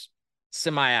it's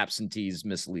semi-absentee is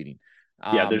misleading.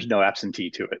 There's no absentee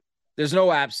to it. There's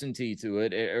no absentee to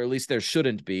it, or at least there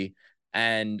shouldn't be.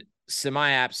 And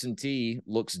semi-absentee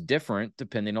looks different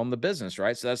depending on the business,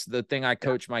 right? So that's the thing I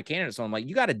coach my candidates on. I'm like,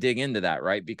 you got to dig into that,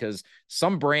 right? Because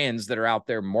some brands that are out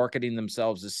there marketing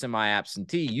themselves as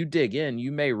semi-absentee, you dig in,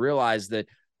 you may realize that,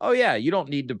 oh yeah, you don't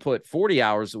need to put 40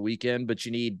 hours a week in, but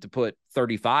you need to put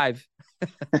 35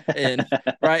 in,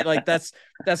 right? Like that's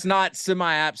not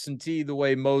semi-absentee the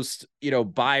way most,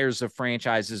 buyers of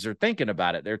franchises are thinking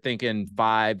about it. They're thinking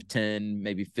 5, 10,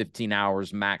 maybe 15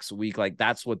 hours max a week. Like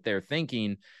that's what they're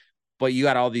thinking. But you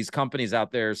got all these companies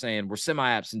out there saying we're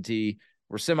semi-absentee,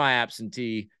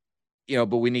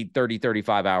 but we need 30,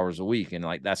 35 hours a week. And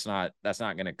like, that's not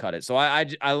going to cut it. So I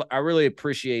really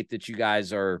appreciate that you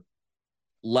guys are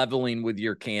leveling with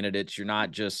your candidates. You're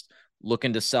not just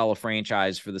looking to sell a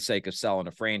franchise for the sake of selling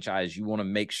a franchise. You want to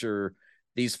make sure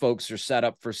these folks are set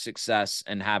up for success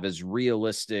and have as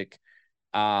realistic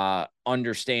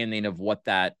understanding of what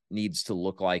that needs to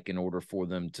look like in order for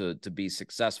them to be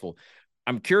successful.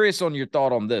 I'm curious on your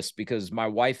thought on this, because my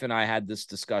wife and I had this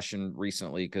discussion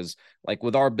recently, because like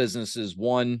with our businesses,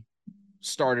 one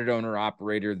started owner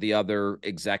operator, the other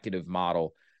executive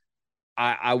model.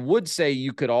 I would say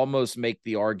you could almost make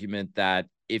the argument that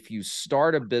if you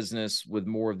start a business with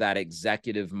more of that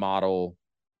executive model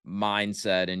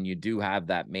mindset and you do have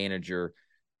that manager,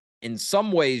 in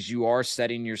some ways you are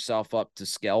setting yourself up to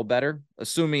scale better,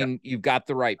 assuming you've got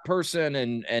the right person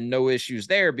and no issues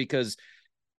there. Because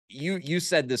you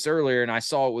said this earlier, and I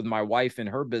saw it with my wife in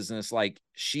her business. Like,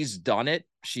 she's done it.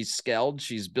 She's scaled.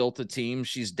 She's built a team.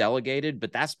 She's delegated,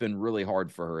 but that's been really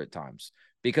hard for her at times,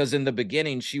 because in the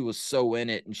beginning she was so in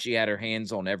it and she had her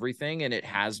hands on everything. And it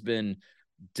has been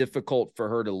difficult for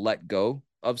her to let go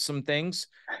of some things.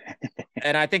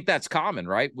 And I think that's common,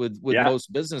 right? With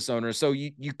most business owners. So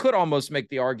you could almost make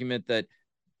the argument that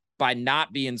by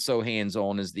not being so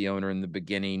hands-on as the owner in the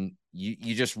beginning,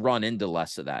 you just run into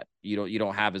less of that. You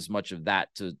don't have as much of that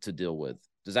to deal with.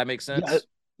 Does that make sense? Yeah.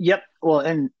 Yep. Well,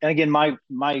 and again,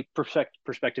 my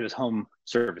perspective is home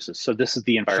services. So this is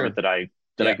the environment that I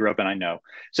grew up in. I know.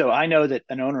 So I know that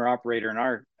an owner operator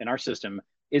in our system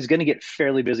is going to get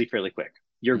fairly busy fairly quick.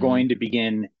 You're going to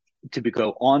begin to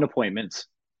go on appointments.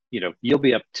 You'll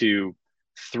be up to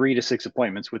 3 to 6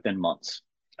 appointments within months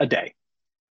a day.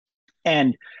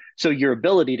 And so your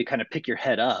ability to kind of pick your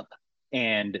head up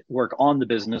and work on the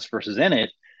business versus in it,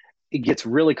 it gets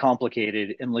really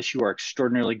complicated unless you are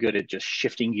extraordinarily good at just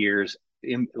shifting gears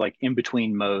in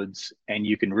between modes. And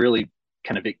you can really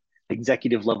kind of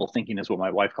executive level thinking is what my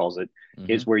wife calls it,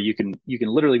 is where you can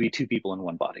literally be 2 people in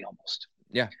one body almost.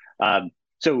 Yeah.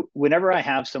 So whenever I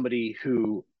have somebody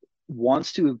who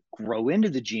wants to grow into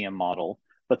the GM model,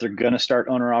 but they're going to start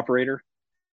owner operator,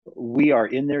 we are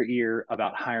in their ear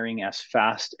about hiring as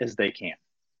fast as they can,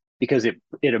 because it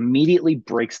immediately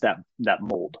breaks that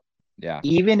mold. Yeah.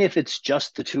 Even if it's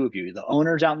just the 2 of you, the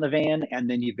owner's out in the van, and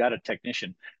then you've got a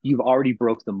technician, you've already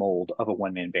broke the mold of a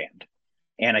one-man band.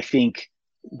 And I think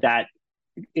that's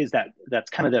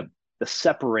kind of the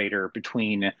separator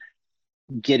between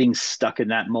getting stuck in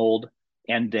that mold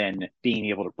and then being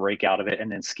able to break out of it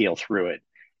and then scale through it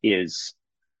is,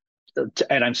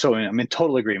 and I'm in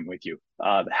total agreement with you.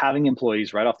 Having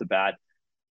employees right off the bat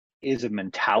is a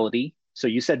mentality. So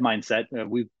you said mindset.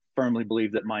 We firmly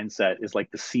believe that mindset is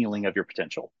like the ceiling of your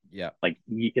potential. Yeah. Like,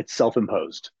 it's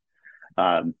self-imposed.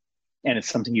 And it's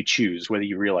something you choose whether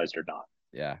you realize it or not.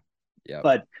 Yeah. Yeah.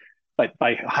 But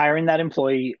by hiring that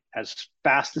employee as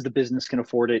fast as the business can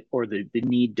afford it, or the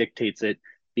need dictates it,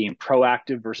 being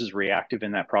proactive versus reactive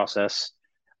in that process,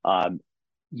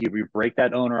 you break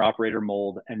that owner operator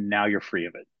mold, and now you're free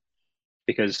of it.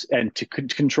 And to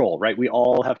control, right? We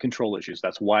all have control issues.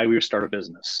 That's why we start a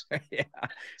business. Yeah,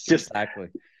 it's just exactly.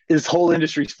 This whole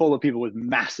industry is full of people with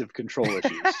massive control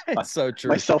issues. It's so true.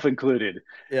 Myself included.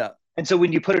 Yeah. And so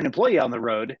when you put an employee on the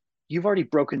road, you've already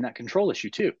broken that control issue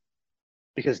too.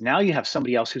 Because now you have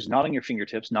somebody else who's not on your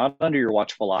fingertips, not under your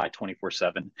watchful eye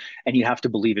 24/7, and you have to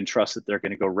believe and trust that they're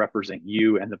going to go represent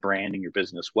you and the brand and your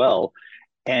business well.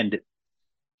 And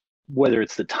whether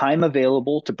it's the time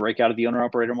available to break out of the owner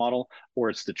operator model, or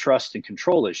it's the trust and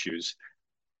control issues,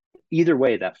 either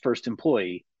way, that first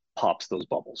employee pops those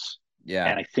bubbles. Yeah.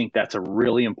 And I think that's a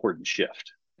really important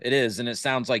shift. It is. And it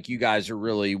sounds like you guys are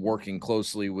really working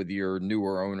closely with your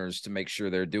newer owners to make sure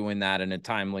they're doing that in a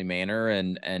timely manner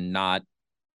and not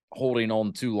holding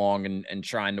on too long and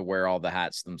trying to wear all the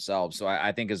hats themselves. So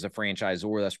I think as a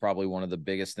franchisor, that's probably one of the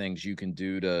biggest things you can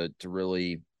do to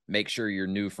really make sure your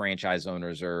new franchise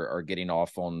owners are getting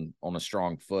off on a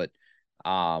strong foot.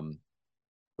 Let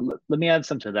me add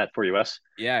something to that for you, Wes.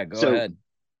 Yeah, go ahead.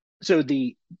 So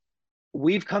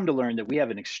we've come to learn that we have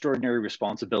an extraordinary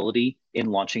responsibility in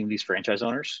launching these franchise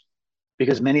owners,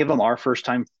 because many of them are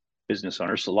first-time business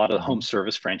owners. So a lot of the home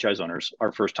service franchise owners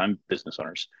are first-time business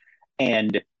owners,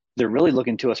 and they're really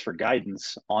looking to us for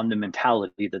guidance on the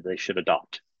mentality that they should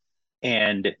adopt.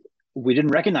 And we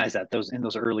didn't recognize that in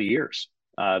those early years.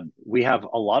 We have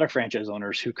a lot of franchise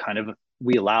owners who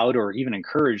we allowed or even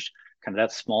encouraged kind of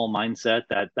that small mindset,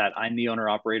 that I'm the owner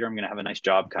operator, I'm going to have a nice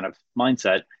job kind of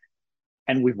mindset.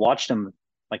 And we've watched them,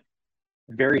 like,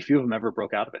 very few of them ever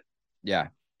broke out of it. Yeah.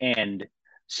 And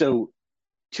so,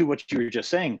 to what you were just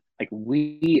saying, like,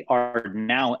 we are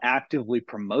now actively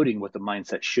promoting what the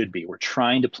mindset should be. We're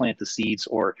trying to plant the seeds,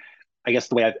 or I guess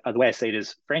the way I say it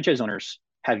is, franchise owners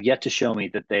have yet to show me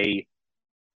that they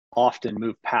often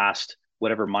move past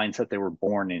whatever mindset they were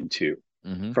born into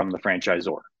from the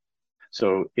franchisor.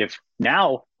 So if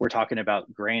now we're talking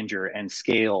about grandeur and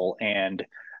scale and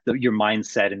your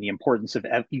mindset and the importance of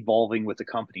evolving with the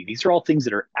company, these are all things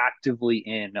that are actively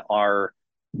in our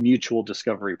mutual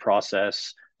discovery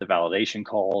process, the validation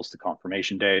calls, the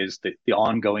confirmation days, the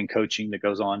ongoing coaching that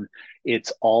goes on.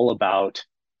 It's all about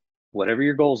whatever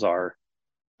your goals are.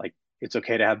 Like, it's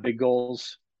okay to have big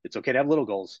goals. It's okay to have little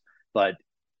goals, but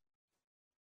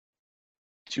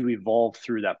to evolve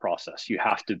through that process, you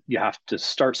have to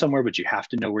start somewhere, but you have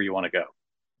to know where you want to go.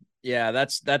 Yeah,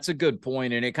 that's a good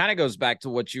point. And it kind of goes back to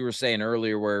what you were saying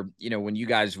earlier, where, when you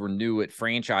guys were new at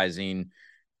franchising,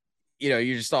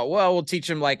 you just thought, well, we'll teach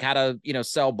them like how to,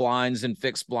 sell blinds and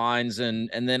fix blinds, and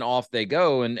then off they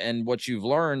go. And what you've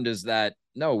learned is that,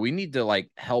 no, we need to like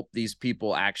help these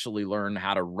people actually learn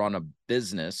how to run a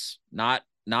business, not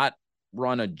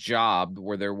run a job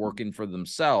where they're working for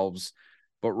themselves,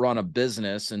 but run a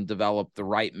business and develop the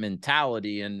right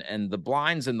mentality. And the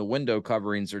blinds and the window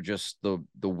coverings are just the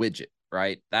widget,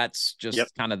 right? That's just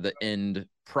kind of the end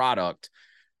product.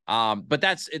 But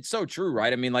it's so true,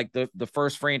 right? I mean, like the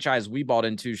first franchise we bought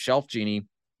into, Shelf Genie,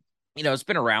 it's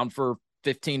been around for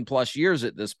 15 plus years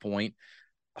at this point.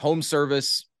 Home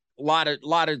service, a lot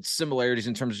of similarities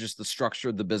in terms of just the structure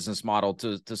of the business model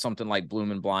to something like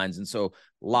Bloomin' Blinds. And so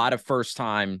a lot of first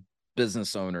time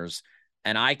business owners.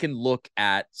 And I can look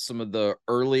at some of the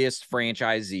earliest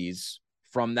franchisees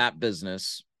from that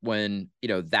business when,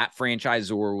 that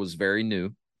franchisor was very new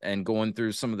and going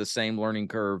through some of the same learning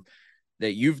curve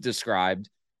that you've described.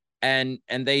 And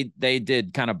they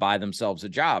did kind of buy themselves a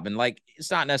job. And like, it's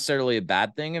not necessarily a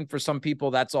bad thing. And for some people,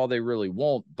 that's all they really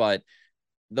want. But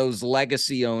those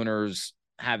legacy owners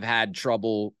have had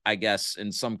trouble, I guess,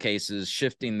 in some cases,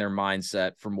 shifting their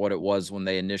mindset from what it was when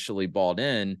they initially bought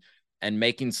in and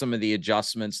making some of the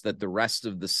adjustments that the rest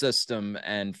of the system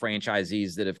and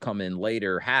franchisees that have come in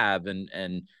later have and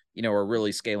are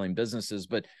really scaling businesses.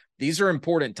 But these are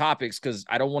important topics because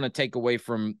I don't want to take away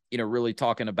from, really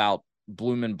talking about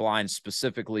Bloomin' Blinds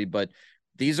specifically, but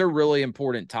these are really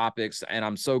important topics. And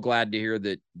I'm so glad to hear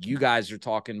that you guys are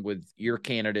talking with your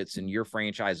candidates and your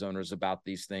franchise owners about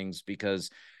these things, because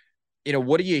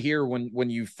what do you hear when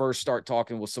you first start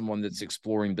talking with someone that's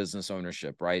exploring business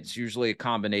ownership, right? It's usually a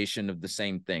combination of the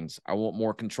same things. I want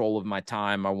more control of my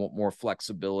time. I want more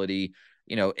flexibility.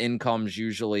 Income's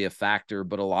usually a factor,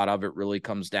 but a lot of it really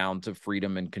comes down to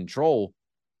freedom and control.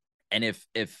 And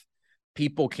if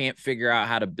people can't figure out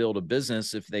how to build a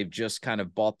business, if they've just kind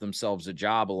of bought themselves a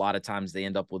job, a lot of times they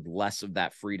end up with less of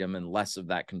that freedom and less of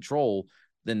that control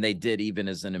than they did even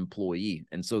as an employee.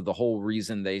 And so the whole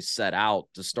reason they set out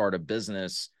to start a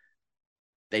business,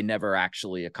 they never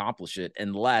actually accomplish it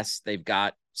unless they've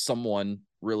got someone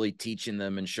really teaching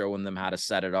them and showing them how to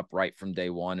set it up right from day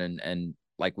one. And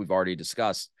like we've already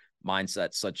discussed,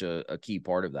 mindset's such a key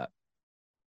part of that.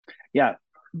 Yeah.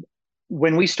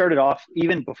 When we started off,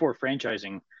 even before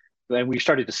franchising, when we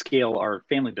started to scale our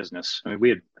family business, I mean, we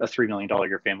had a $3 million a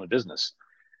year family business.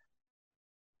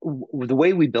 The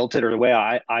way we built it, or the way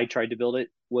I tried to build it,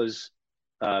 was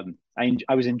I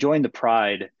was enjoying the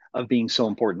pride of being so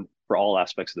important for all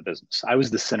aspects of the business. I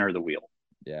was the center of the wheel.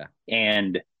 Yeah.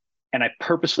 And I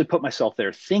purposely put myself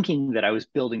there thinking that I was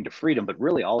building to freedom, but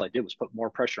really all I did was put more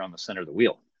pressure on the center of the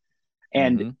wheel.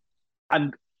 And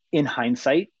I'm in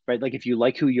hindsight, right? Like, if you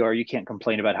like who you are, you can't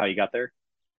complain about how you got there.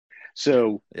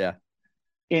 So yeah.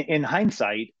 In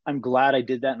hindsight, I'm glad I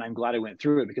did that, and I'm glad I went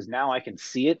through it, because now I can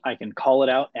see it, I can call it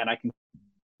out, and I can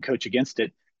coach against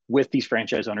it with these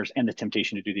franchise owners and the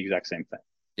temptation to do the exact same thing.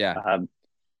 Yeah.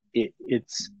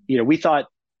 It's we thought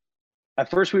at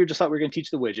first we just thought we were going to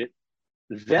teach the widget.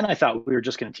 Then I thought we were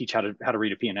just going to teach how to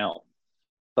read a P&L.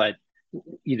 But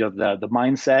the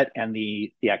mindset and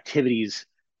the activities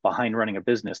behind running a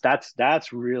business,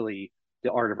 that's really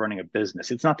the art of running a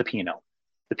business. It's not the P&L.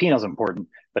 The P&L is important,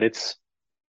 but it's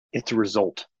a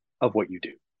result of what you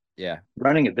do. Yeah.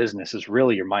 Running a business is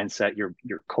really your mindset, your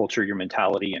culture, your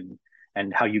mentality,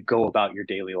 and how you go about your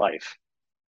daily life.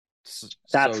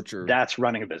 That's so true. That's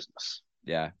running a business.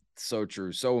 Yeah, so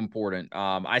true. So important.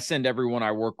 I send everyone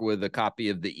I work with a copy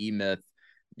of the E-Myth,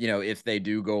 if they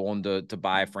do go on to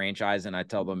buy a franchise, and I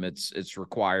tell them it's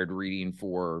required reading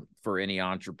for any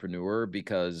entrepreneur,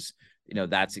 because,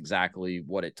 that's exactly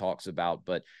what it talks about.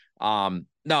 But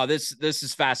no, this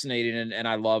is fascinating. And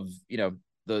I love,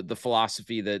 the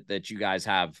philosophy that you guys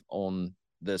have on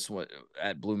this one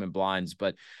at Bloomin' Blinds.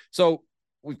 But so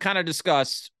we've kind of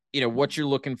discussed, what you're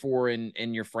looking for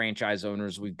in your franchise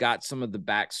owners. We've got some of the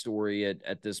backstory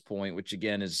at this point, which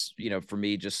again is, for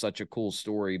me, just such a cool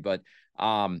story. But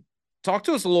talk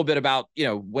to us a little bit about,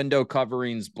 window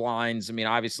coverings, blinds. I mean,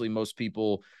 obviously most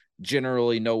people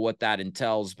generally know what that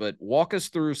entails, but walk us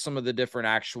through some of the different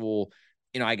actual,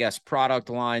 I guess, product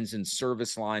lines and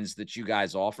service lines that you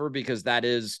guys offer, because that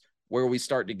is where we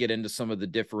start to get into some of the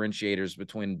differentiators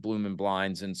between Bloomin'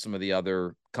 Blinds and some of the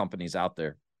other companies out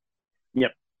there.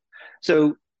 Yep.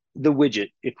 So the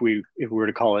widget, if we were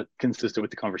to call it consistent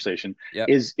with the conversation, yep.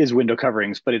 is window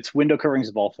coverings, but it's window coverings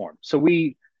of all forms. So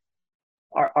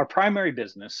our primary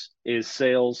business is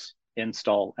sales,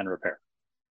 install, and repair.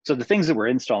 So the things that we're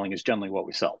installing is generally what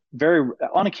we sell. Very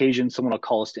on occasion, someone will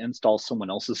call us to install someone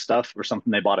else's stuff or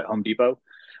something they bought at Home Depot,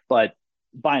 but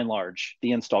by and large,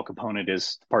 the install component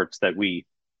is the parts that we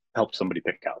help somebody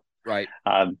pick out. Right.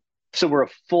 So we're a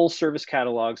full service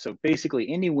catalog. So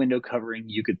basically any window covering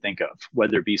you could think of,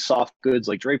 whether it be soft goods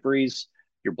like draperies,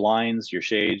 your blinds, your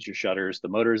shades, your shutters, the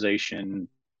motorization,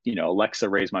 Alexa,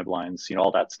 raise my blinds,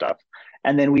 all that stuff.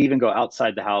 And then we even go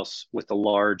outside the house with the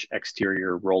large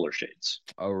exterior roller shades.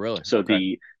 Oh, really? So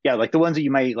like the ones that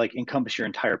you might like encompass your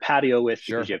entire patio with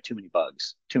sure. because you have too many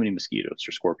bugs, too many mosquitoes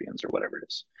or scorpions or whatever it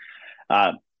is.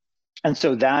 And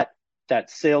so that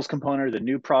sales component or the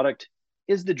new product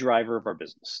is the driver of our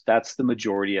business. That's the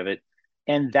majority of it.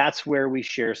 And that's where we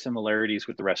share similarities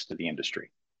with the rest of the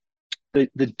industry.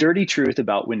 The dirty truth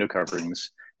about window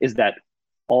coverings is that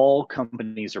all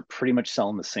companies are pretty much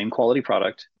selling the same quality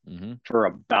product for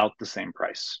about the same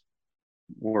price.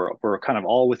 We're kind of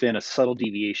all within a subtle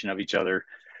deviation of each other.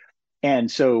 And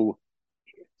so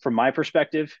from my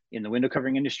perspective in the window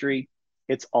covering industry,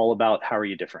 it's all about how are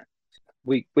you different?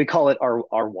 We call it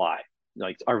our why,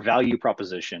 like our value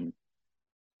proposition,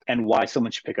 and why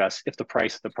someone should pick us if the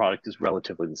price of the product is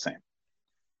relatively the same.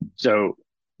 So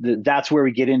that's where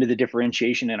we get into the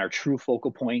differentiation, and our true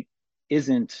focal point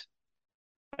isn't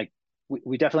like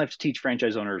we definitely have to teach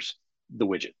franchise owners the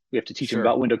widget. We have to teach them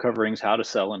about window coverings, how to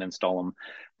sell and install them,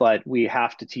 but we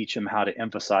have to teach them how to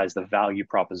emphasize the value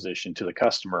proposition to the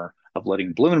customer of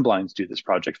letting Bloomin' Blinds do this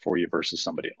project for you versus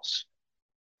somebody else.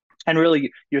 And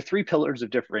really, your three pillars of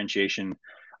differentiation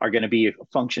are going to be a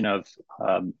function of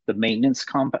the maintenance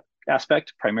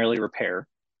aspect, primarily repair.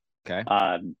 Okay.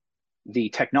 The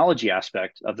technology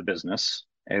aspect of the business,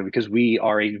 because we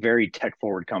are a very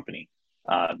tech-forward company.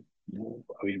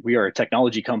 We are a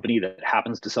technology company that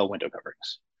happens to sell window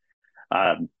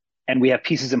coverings. And we have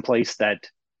pieces in place that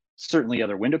certainly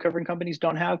other window covering companies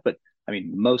don't have, but I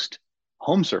mean, most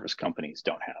home service companies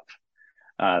don't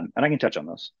have. And I can touch on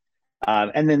those.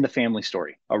 And then the family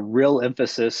story, a real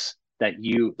emphasis that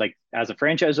you like as a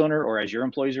franchise owner or as your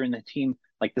employees are in the team,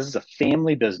 like this is a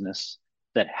family business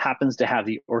that happens to have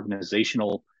the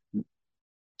organizational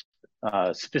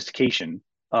sophistication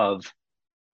of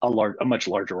a much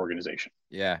larger organization.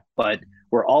 Yeah. But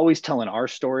we're always telling our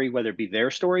story, whether it be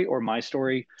their story or my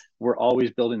story. We're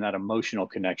always building that emotional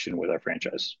connection with our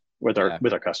franchise, with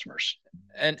our customers.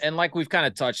 And like we've kind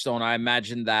of touched on, I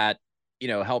imagine that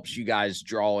helps you guys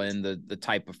draw in the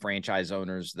type of franchise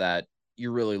owners that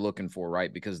you're really looking for,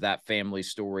 right? Because that family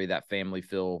story, that family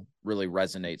feel really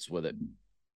resonates with it.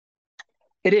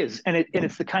 It is. And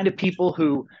it's the kind of people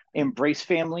who embrace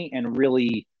family and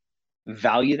really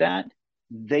value that.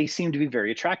 They seem to be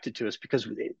very attracted to us because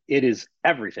it is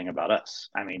everything about us.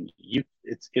 I mean,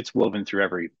 it's woven through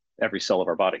every cell of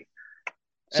our body.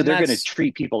 So they're going to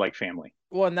treat people like family.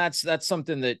 Well, and that's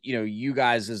something that, you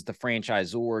guys as the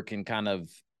franchisor can kind of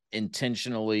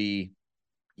intentionally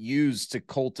use to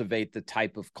cultivate the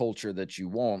type of culture that you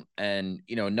want. And,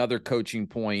 another coaching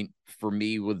point for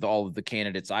me with all of the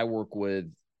candidates I work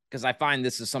with, because I find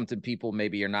this is something people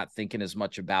maybe are not thinking as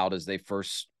much about as they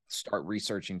first start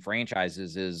researching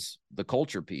franchises, is the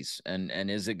culture piece. And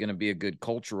is it going to be a good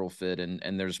cultural fit?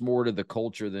 And there's more to the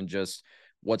culture than just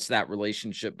what's that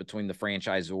relationship between the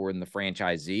franchisor and the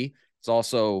franchisee. It's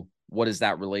also, what is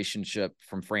that relationship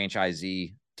from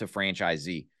franchisee to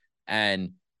franchisee?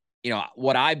 And,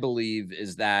 what I believe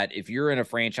is that if you're in a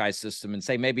franchise system and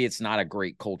say, maybe it's not a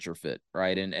great culture fit,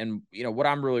 right? And what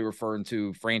I'm really referring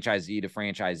to franchisee to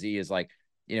franchisee is like,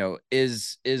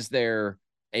 is there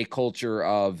a culture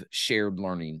of shared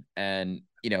learning and,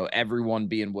 everyone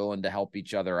being willing to help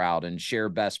each other out and share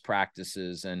best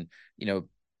practices and,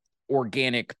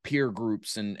 organic peer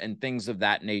groups and things of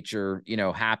that nature,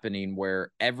 happening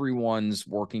where everyone's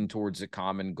working towards a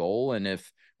common goal. And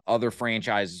if other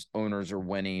franchise owners are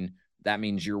winning, that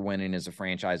means you're winning as a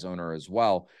franchise owner as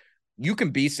well. You can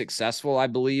be successful, I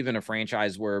believe, in a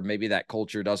franchise where maybe that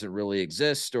culture doesn't really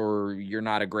exist or you're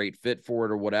not a great fit for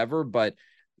it or whatever, but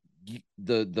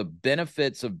the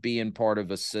benefits of being part of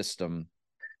a system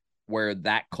where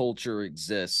that culture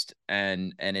exists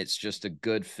and it's just a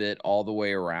good fit all the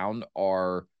way around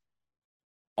are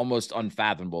almost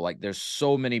unfathomable. Like there's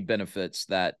so many benefits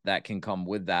that can come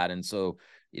with that. And so,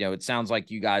 it sounds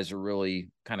like you guys are really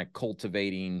kind of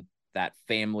cultivating that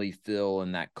family feel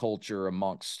and that culture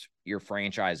amongst your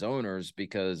franchise owners,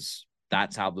 because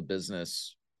that's how the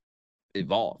business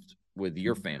evolved with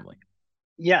your family.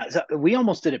 Yeah, so we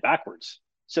almost did it backwards.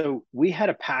 So we had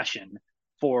a passion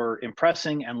for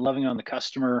impressing and loving on the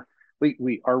customer.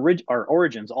 Our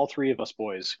origins, all three of us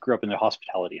boys grew up in the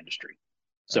hospitality industry.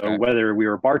 So Okay. whether we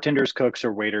were bartenders, cooks,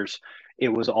 or waiters, it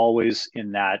was always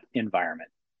in that environment.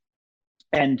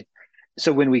 And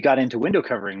so when we got into window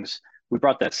coverings, we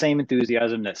brought that same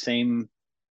enthusiasm, that same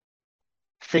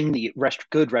thing that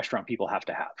good restaurant people have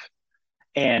to have.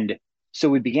 And so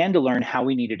we began to learn how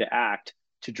we needed to act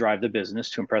to drive the business,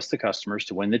 to impress the customers,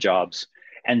 to win the jobs.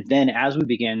 And then as we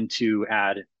began to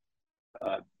add,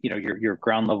 your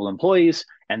ground level employees,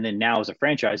 and then now as a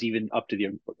franchise, even up to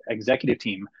the executive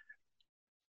team,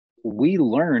 we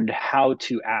learned how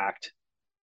to act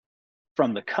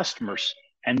from the customers.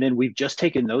 And then we've just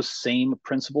taken those same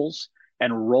principles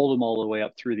and rolled them all the way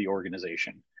up through the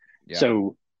organization. Yeah.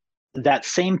 So that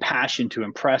same passion to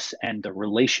impress and the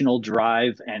relational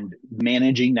drive and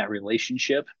managing that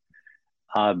relationship,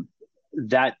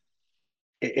 that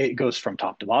it goes from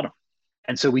top to bottom.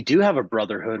 And so we do have a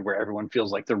brotherhood where everyone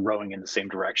feels like they're rowing in the same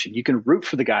direction. You can root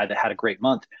for the guy that had a great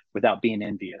month without being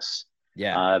envious.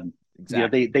 Yeah,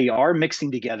 exactly. They are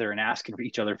mixing together and asking for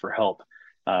each other for help.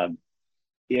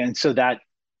 And so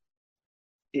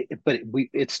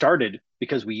it started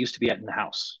because we used to be in the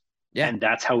house. Yeah. And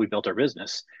that's how we built our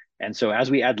business. And so as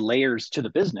we add layers to the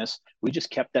business, we just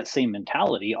kept that same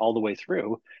mentality all the way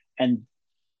through. And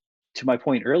to my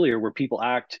point earlier, where people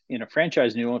act in a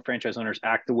franchise, new franchise owners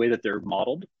act the way that they're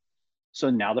modeled. So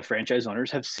now the franchise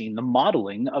owners have seen the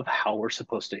modeling of how we're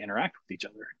supposed to interact with each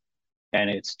other. And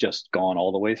it's just gone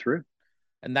all the way through.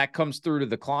 And that comes through to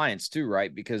the clients too,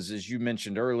 right? Because as you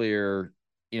mentioned earlier,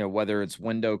 whether it's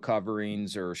window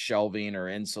coverings or shelving or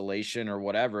insulation or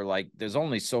whatever, like there's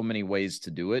only so many ways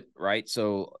to do it, right?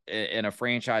 So in a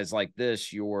franchise like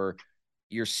this, your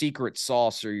secret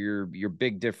sauce or your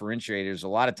big differentiators a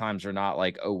lot of times are not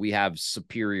like, oh, we have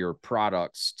superior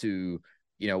products to,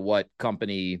 what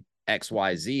company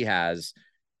XYZ has.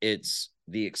 It's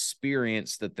the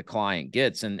experience that the client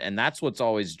gets. And that's what's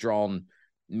always drawn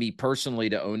me personally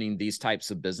to owning these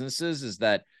types of businesses, is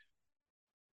that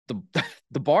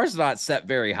the bar's not set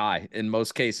very high in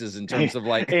most cases in terms of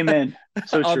like amen.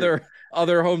 So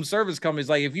other home service companies.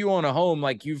 Like if you own a home,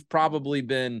 like you've probably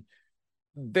been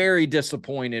very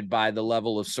disappointed by the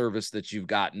level of service that you've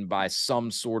gotten by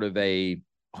some sort of a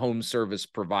home service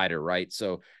provider, right?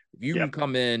 So if you can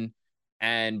come in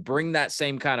and bring that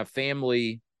same kind of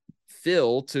family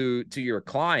feel to your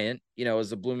client,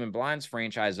 as a Bloomin' Blinds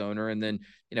franchise owner, and then,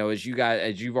 as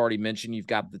you've already mentioned, you've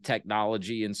got the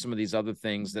technology and some of these other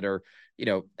things that are,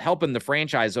 helping the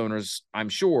franchise owners, I'm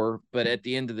sure. But at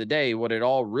the end of the day, what it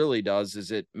all really does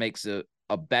is it makes a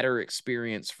better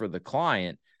experience for the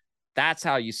client. That's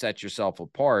how you set yourself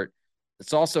apart.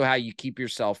 It's also how you keep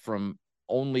yourself from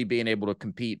only being able to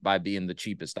compete by being the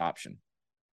cheapest option.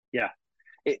 Yeah.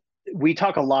 We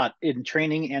talk a lot in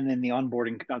training and in the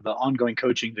onboarding, the ongoing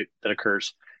coaching that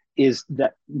occurs, is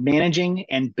that managing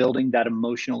and building that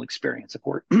emotional experience of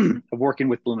working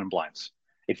with Bloomin' Blinds.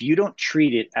 If you don't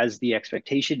treat it as the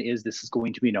expectation is, this is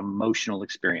going to be an emotional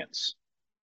experience,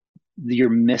 you're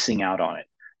missing out on it.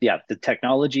 Yeah, the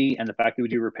technology and the fact that we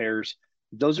do repairs,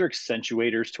 those are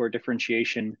accentuators to our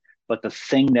differentiation. But the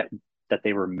thing that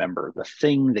they remember, the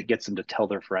thing that gets them to tell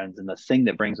their friends, and the thing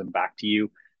that brings them back to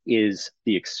you is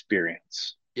the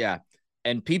experience. Yeah.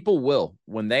 And people will,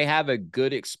 when they have a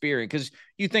good experience, because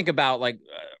you think about like,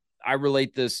 I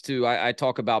relate this to, I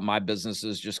talk about my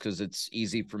businesses just because it's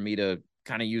easy for me to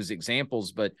kind of use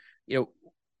examples, but,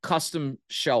 custom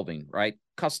shelving, right?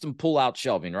 Custom pull out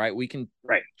shelving, right? We can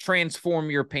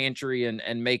transform your pantry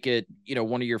and make it,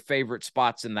 one of your favorite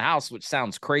spots in the house, which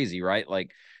sounds crazy, right? Like,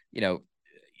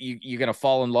 you're going to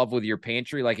fall in love with your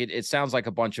pantry. Like it sounds like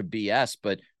a bunch of BS,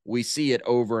 but we see it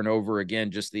over and over again,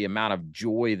 just the amount of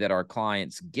joy that our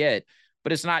clients get.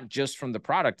 But it's not just from the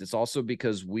product. It's also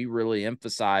because we really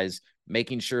emphasize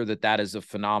making sure that that is a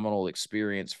phenomenal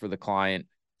experience for the client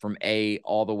from A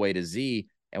all the way to Z.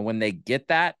 And when they get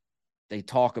that, they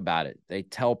talk about it. They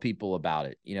tell people about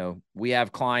it. We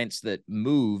have clients that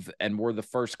move and we're the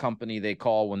first company they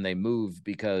call when they move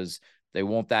because they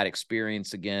want that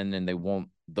experience again and they want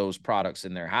those products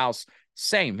in their house.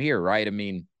 Same here, right? I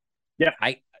mean, yeah,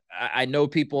 I know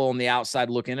people on the outside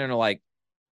looking in are like,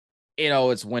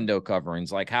 it's window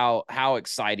coverings. Like how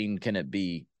exciting can it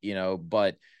be?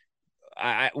 But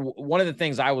one of the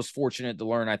things I was fortunate to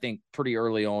learn, I think pretty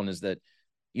early on, is that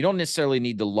you don't necessarily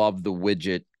need to love the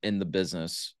widget in the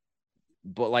business,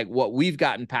 but like what we've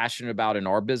gotten passionate about in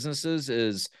our businesses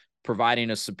is providing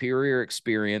a superior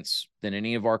experience than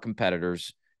any of our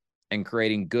competitors and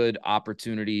creating good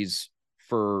opportunities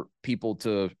for people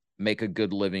to make a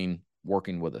good living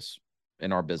working with us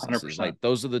in our businesses. 100%. Like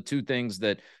those are the two things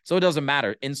that, so it doesn't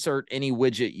matter. Insert any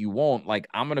widget you want. Like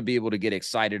I'm going to be able to get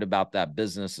excited about that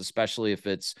business, especially if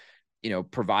it's,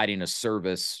 providing a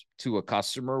service to a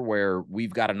customer where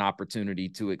we've got an opportunity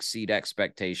to exceed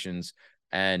expectations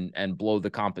and blow the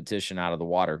competition out of the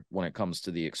water when it comes to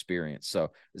the experience.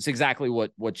 So it's exactly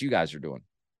what you guys are doing.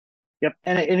 Yep.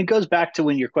 And it goes back to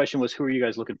when your question was, who are you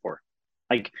guys looking for?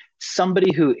 Like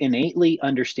somebody who innately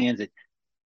understands it.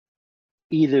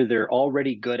 Either they're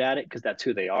already good at it because that's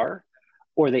who they are,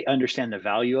 or they understand the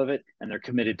value of it and they're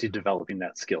committed to developing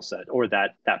that skill set or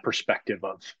that perspective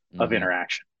of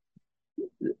interaction.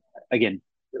 Again,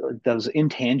 those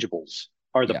intangibles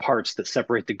are the parts that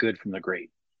separate the good from the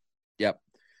great. Yep.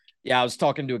 Yeah, I was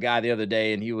talking to a guy the other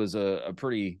day, and he was a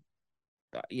pretty,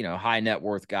 high net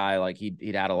worth guy. Like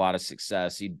he'd had a lot of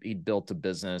success. He'd built a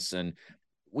business, and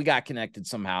we got connected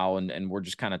somehow, and we're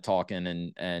just kind of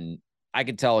talking, and I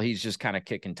could tell he's just kind of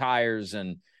kicking tires,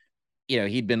 and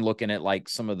he'd been looking at like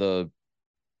some of the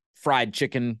fried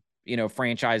chicken,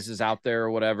 franchises out there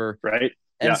or whatever. Right.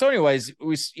 And so anyways,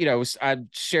 I'm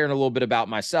sharing a little bit about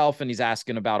myself, and he's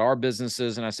asking about our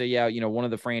businesses. And I say, yeah, one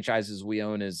of the franchises we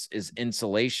own is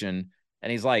Insulation.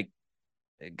 And he's like,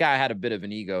 the guy had a bit of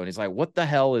an ego, and he's like, what the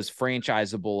hell is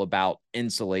franchisable about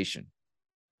Insulation?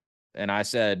 And I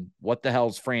said, what the hell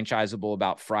is franchisable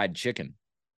about fried chicken?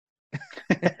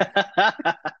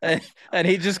 and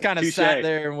he just kind of sat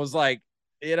there and was like,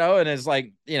 and it's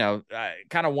like, I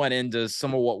kind of went into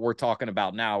some of what we're talking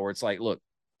about now, where it's like, look,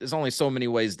 there's only so many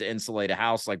ways to insulate a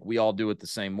house. Like we all do it the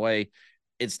same way.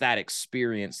 It's that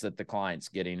experience that the client's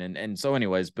getting. And so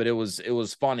anyways, but it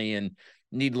was funny, and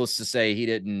needless to say, he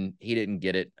didn't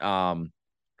get it.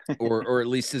 Or at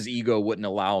least his ego wouldn't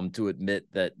allow him to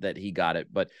admit that he got it.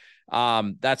 But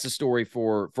that's a story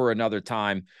for another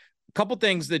time. A couple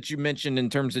things that you mentioned in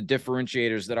terms of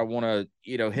differentiators that I want to,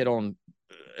 hit on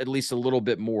at least a little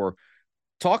bit more.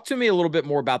 Talk to me a little bit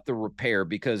more about the repair,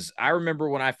 because I remember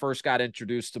when I first got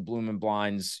introduced to Bloomin'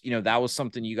 Blinds, that was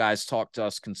something you guys talked to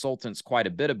us consultants quite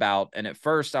a bit about. And at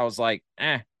first I was like,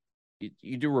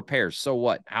 you do repairs. So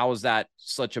what? How is that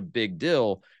such a big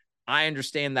deal? I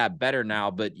understand that better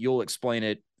now, but you'll explain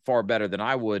it far better than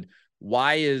I would.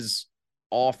 Why is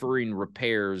offering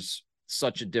repairs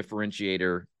such a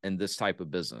differentiator in this type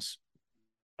of business?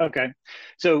 Okay.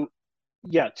 So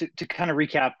yeah, to kind of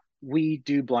recap, we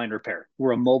do blind repair.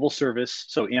 We're a mobile service.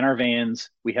 So in our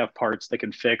vans, we have parts that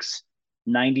can fix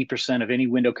 90% of any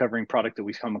window covering product that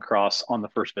we come across on the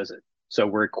first visit. So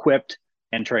we're equipped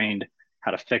and trained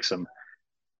how to fix them.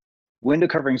 Window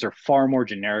coverings are far more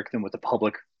generic than what the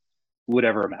public would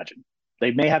ever imagine.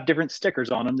 They may have different stickers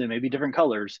on them, they may be different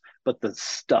colors, but the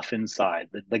stuff inside,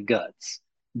 the guts,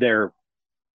 they're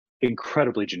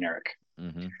incredibly generic.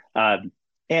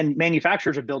 And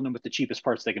manufacturers are building them with the cheapest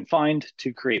parts they can find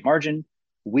to create margin.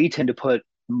 We tend to put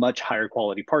much higher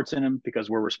quality parts in them because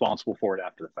we're responsible for it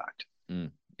after the fact.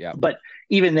 Yeah. But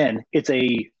even then, it's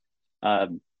a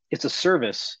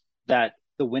service that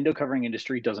the window covering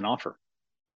industry doesn't offer.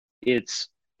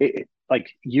 Like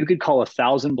you could call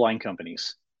 1,000 blind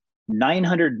companies.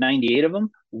 998 of them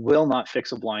will not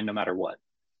fix a blind no matter what.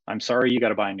 I'm sorry, you got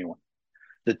to buy a new one.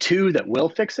 The two that will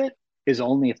fix it is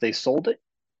only if they sold it,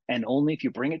 and only if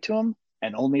you bring it to them,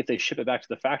 and only if they ship it back to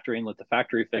the factory and let the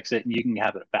factory fix it, and you can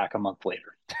have it back a month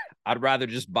later. I'd rather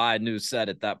just buy a new set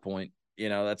at that point.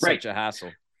 That's right. Such a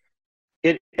hassle.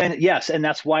 Yes, and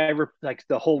that's why like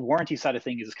the whole warranty side of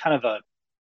things is kind of a.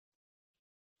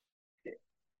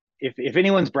 If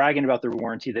anyone's bragging about their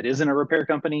warranty that isn't a repair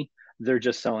company, they're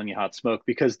just selling you hot smoke,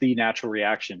 because the natural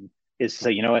reaction is to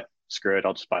say, you know what, screw it,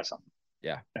 I'll just buy something.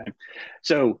 Yeah. Okay?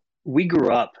 So we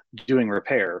grew up doing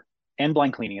repair and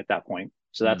blind cleaning at that point.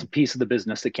 So that's a piece of the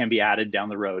business that can be added down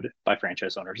the road by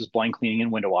franchise owners, is blind cleaning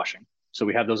and window washing. So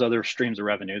we have those other streams of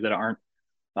revenue that aren't,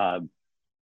 they're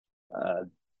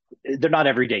not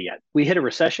every day yet. We hit a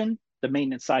recession, the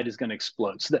maintenance side is going to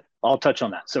explode. So I'll touch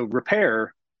on that. So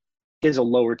repair is a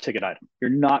lower ticket item. You're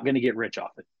not going to get rich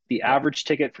off it. The average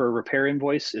ticket for a repair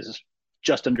invoice is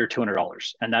just under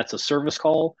 $200. And that's a service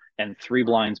call and 3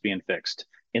 blinds being fixed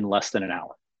in less than an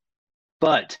hour.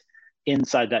 But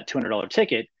inside that $200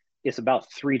 ticket, it's about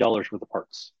 $3 worth of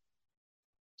parts.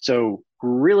 So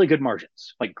really good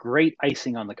margins, like great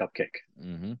icing on the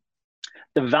cupcake.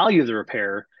 The value of the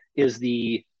repair is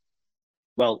the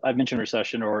well, I've mentioned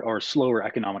recession or slower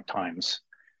economic times.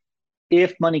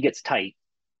 If money gets tight,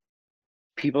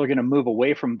 people are going to move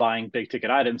away from buying big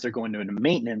ticket items. They're going into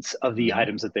maintenance of the Mm-hmm.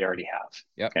 items that they already have.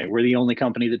 Yep. Okay. We're the only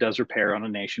company that does repair on a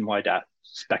nationwide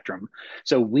spectrum.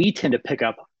 So we tend to pick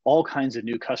up all kinds of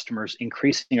new customers,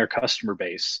 increasing our customer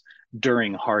base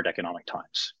during hard economic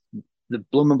times. The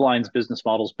Bloom and Blind's business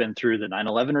model's been through the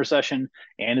 9/11 recession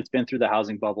and it's been through the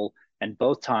housing bubble. And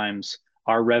both times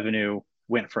our revenue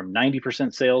went from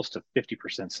 90% sales to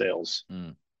 50% sales.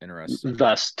 Interesting.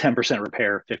 Thus 10%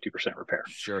 repair, 50% repair.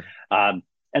 Sure.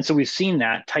 And so we've seen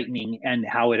that tightening and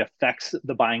how it affects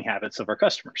the buying habits of our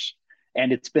customers.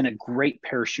 And it's been a great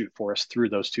parachute for us through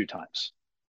those two times.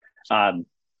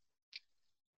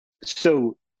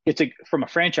 So it's from a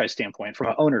franchise standpoint, from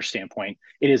an owner standpoint,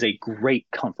 it is a great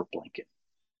comfort blanket.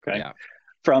 Okay. Yeah.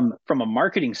 From a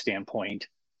marketing standpoint,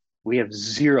 we have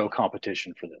zero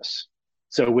competition for this.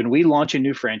 So when we launch a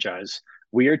new franchise,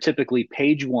 we are typically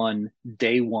page one,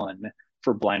 day one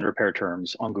for blind repair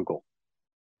terms on Google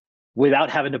without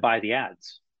having to buy the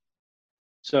ads.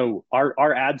 So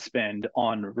our ad spend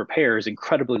on repair is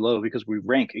incredibly low because we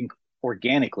rank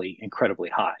organically incredibly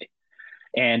high.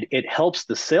 And it helps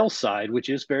the sales side, which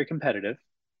is very competitive,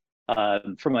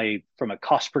 from a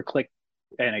cost per click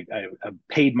and a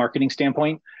paid marketing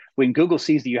standpoint. When Google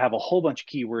sees that you have a whole bunch of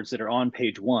keywords that are on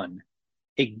page one,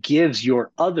 it gives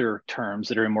your other terms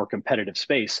that are in more competitive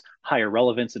space higher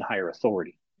relevance and higher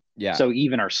authority. Yeah. So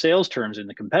even our sales terms in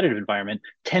the competitive environment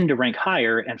tend to rank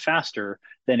higher and faster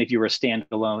than if you were a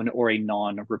standalone or a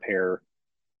non-repair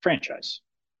franchise.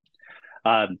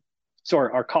 So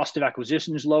our cost of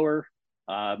acquisition is lower.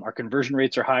 Our conversion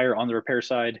rates are higher on the repair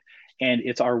side, and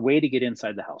it's our way to get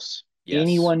inside the house. Yes.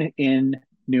 Anyone in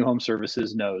new home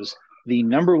services knows the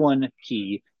number one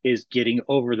key is getting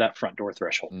over that front door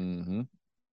threshold. Mm-hmm.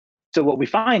 So what we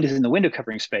find is in the window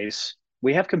covering space,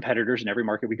 we have competitors in every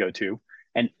market we go to,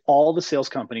 and all the sales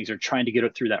companies are trying to get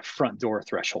it through that front door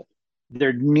threshold.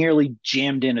 They're nearly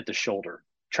jammed in at the shoulder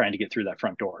trying to get through that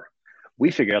front door.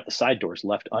 We figured out the side doors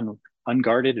left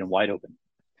unguarded and wide open.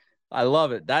 I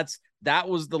love it. That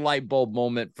was the light bulb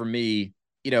moment for me,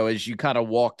 as you kind of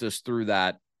walked us through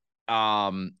that.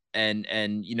 And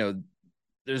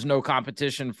there's no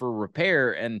competition for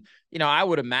repair. And, I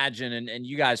would imagine, and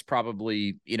you guys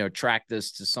probably, track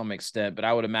this to some extent, but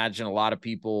I would imagine a lot of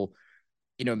people,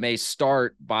 may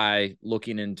start by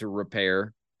looking into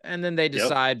repair and then they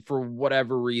decide for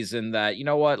whatever reason that,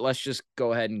 let's just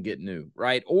go ahead and get new,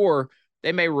 right? Or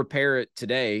they may repair it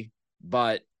today,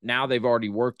 but now they've already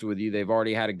worked with you. They've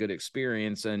already had a good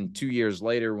experience. And 2 years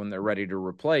later, when they're ready to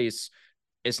replace,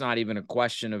 it's not even a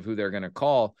question of who they're going to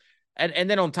call. And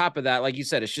then on top of that, like you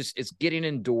said, it's getting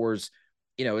indoors.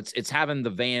 It's having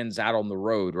the vans out on the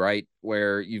road, right?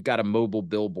 Where you've got a mobile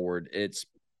billboard. It's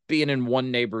being in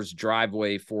one neighbor's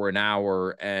driveway for an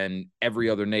hour and every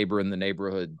other neighbor in the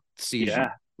neighborhood sees you,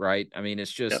 right? I mean,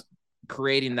 it's just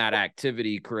creating that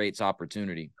activity creates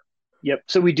opportunity. Yep.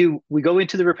 So we go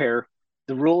into the repair.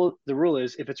 The rule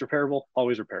is if it's repairable,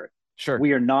 always repair it. Sure.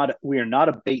 We are not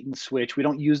a bait and switch. We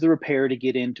don't use the repair to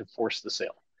get in to force the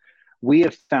sale. We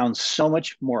have found so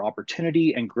much more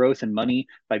opportunity and growth and money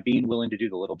by being willing to do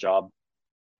the little job.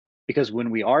 Because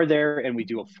when we are there and we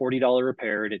do a $40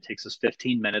 repair and it takes us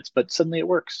 15 minutes, but suddenly it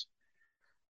works.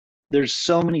 There's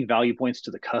so many value points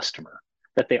to the customer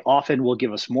that they often will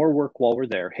give us more work while we're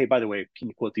there. Hey, by the way, can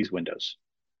you quote these windows?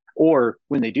 Or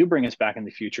when they do bring us back in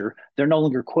the future, they're no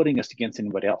longer quoting us against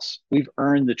anybody else. We've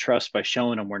earned the trust by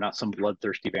showing them we're not some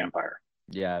bloodthirsty vampire.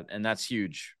 Yeah, and that's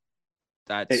huge.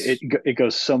 It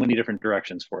goes so many different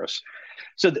directions for us.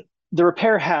 So the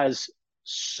repair has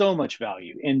so much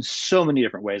value in so many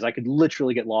different ways. I could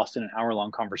literally get lost in an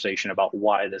hour-long conversation about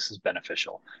why this is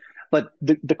beneficial. But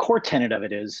the core tenet of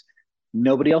it is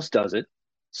nobody else does it.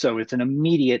 So it's an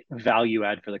immediate value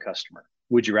add for the customer.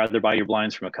 Would you rather buy your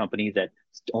blinds from a company that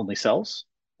only sells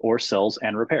or sells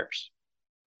and repairs?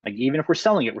 Like even if we're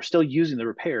selling it, we're still using the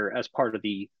repair as part of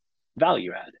the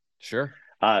value add. Sure.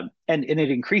 And it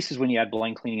increases when you add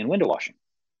blind cleaning and window washing.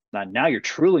 Now you're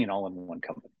truly an all-in-one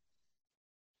company.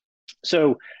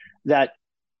 So that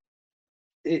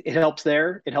it helps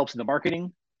there. It helps in the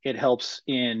marketing. It helps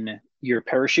in your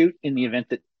parachute in the event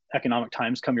that economic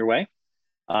times come your way.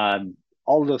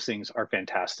 All of those things are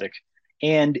fantastic.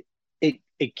 And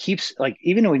it keeps, like,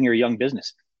 even when you're a young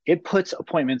business, it puts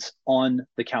appointments on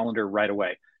the calendar right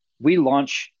away. We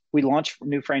launch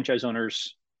new franchise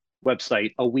owners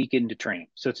website a week into training.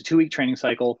 So it's a 2-week training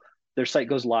cycle. Their site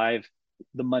goes live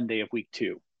the Monday of week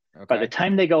 2. Okay. By the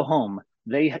time they go home,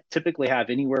 they typically have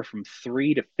anywhere from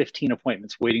 3 to 15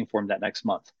 appointments waiting for them that next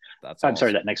month. That's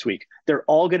awesome. That next week. They're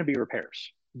all going to be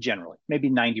repairs. generally. Maybe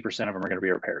 90% of them are going to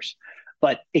be repairs,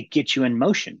 but it gets you in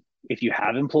motion. If you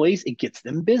have employees, it gets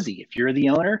them busy. If you're the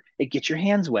owner, it gets your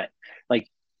hands wet. Like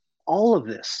all of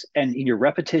this, and your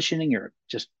repetition and your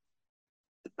just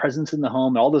presence in the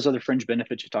home, all those other fringe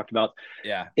benefits you talked about.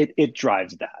 Yeah. It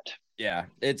drives that. Yeah.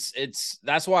 It's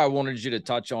that's why I wanted you to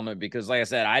touch on it, because like I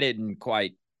said, I didn't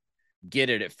quite get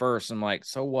it at first. I'm like,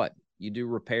 so what? You do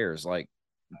repairs, like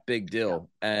big deal.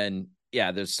 And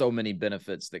yeah, there's so many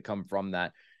benefits that come from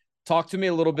that. Talk to me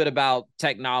a little bit about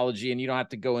technology, and you don't have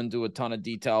to go into a ton of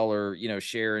detail or, you know,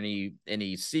 share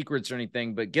any secrets or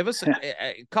anything, but give us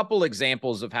a couple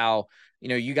examples of how, you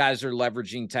know, you guys are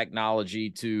leveraging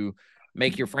technology to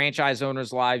make your franchise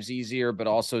owners' lives easier, but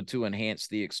also to enhance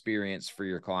the experience for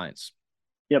your clients.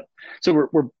 Yep. So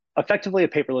we're effectively a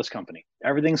paperless company.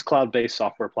 Everything's cloud-based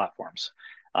software platforms.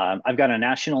 I've got a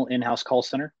national in-house call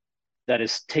center that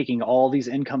is taking all these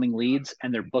incoming leads,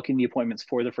 and they're booking the appointments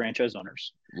for the franchise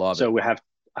owners. Love so it.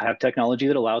 I have technology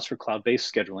that allows for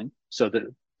cloud-based scheduling, so that,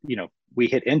 you know, we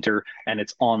hit enter and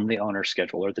it's on the owner's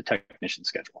schedule or the technician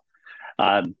schedule.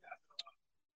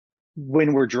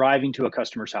 When we're driving to a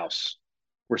customer's house,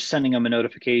 we're sending them a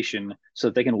notification so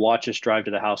that they can watch us drive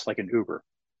to the house like an Uber.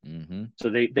 Mm-hmm. So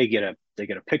they get a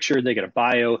picture, they get a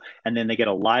bio, and then they get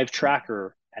a live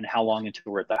tracker and how long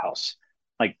until we're at the house.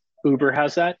 Like Uber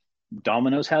has that,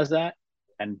 Domino's has that,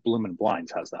 and Bloom and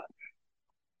Blinds has that,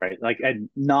 right? Like, and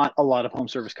not a lot of home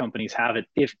service companies have it,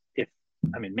 if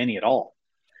I mean, many at all.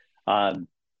 When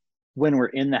we're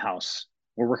in the house,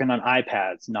 we're working on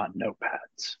iPads, not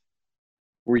notepads.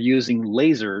 We're using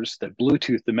lasers that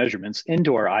Bluetooth the measurements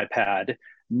into our iPad,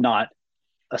 not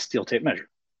a steel tape measure.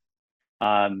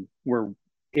 We're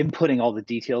inputting all the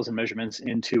details and measurements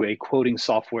into a quoting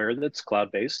software that's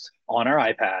cloud-based on our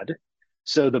iPad.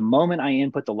 So the moment I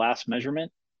input the last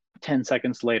measurement, 10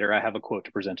 seconds later, I have a quote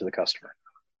to present to the customer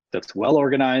that's well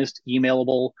organized,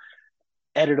 emailable,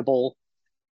 editable,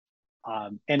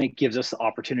 and it gives us the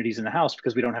opportunities in the house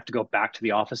because we don't have to go back to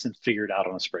the office and figure it out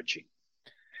on a spreadsheet.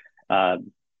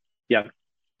 Yeah.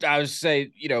 I would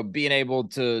say, you know, being able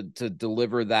to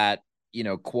deliver that, you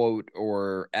know, quote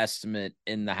or estimate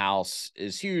in the house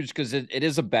is huge, because it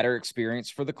is a better experience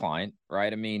for the client,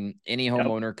 right? I mean, any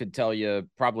homeowner could tell you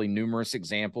probably numerous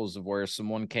examples of where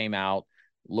someone came out,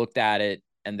 looked at it,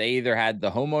 and they either had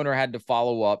the homeowner had to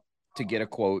follow up to get a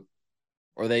quote,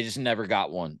 or they just never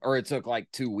got one, or it took like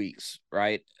 2 weeks,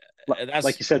 right? That's,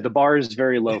 like you said, the bar is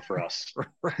very low for us.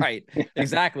 Right.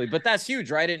 Exactly. But that's huge,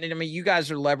 right? And I mean, you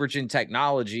guys are leveraging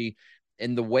technology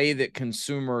in the way that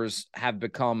consumers have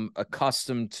become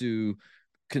accustomed to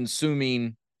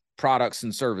consuming products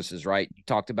and services, right? You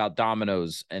talked about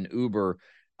Domino's and Uber.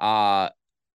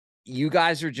 You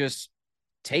guys are just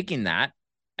taking that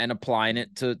and applying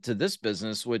it to this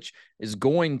business, which is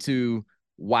going to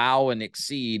wow and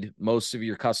exceed most of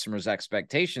your customers'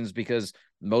 expectations, because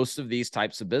most of these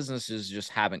types of businesses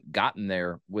just haven't gotten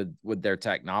there with their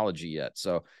technology yet.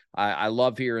 So I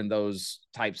love hearing those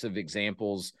types of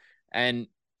examples. And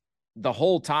the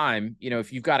whole time, you know,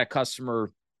 if you've got a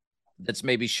customer that's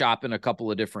maybe shopping a couple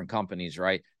of different companies,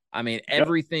 right? I mean,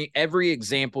 everything, every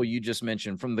example you just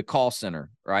mentioned from the call center,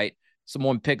 right?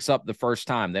 Someone picks up the first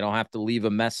time. They don't have to leave a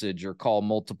message or call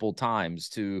multiple times,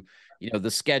 to, you know, the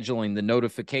scheduling, the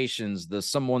notifications, the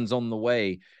someone's on the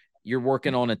way. You're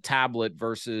working on a tablet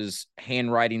versus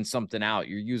handwriting something out.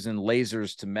 You're using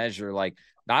lasers to measure. Like,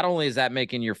 not only is that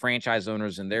making your franchise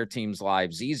owners and their teams'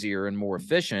 lives easier and more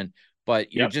efficient,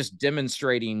 but you're just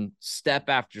demonstrating step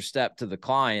after step to the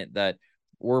client that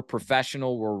we're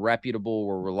professional, we're reputable,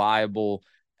 we're reliable.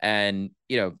 And,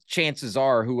 you know, chances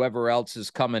are whoever else is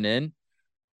coming in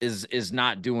is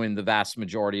not doing the vast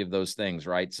majority of those things,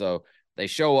 right? So they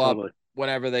show up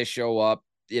whenever they show up.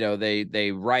 You know,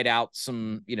 they write out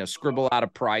some, you know, scribble out a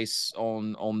price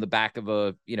on the back of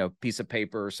a, you know, piece of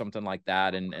paper or something like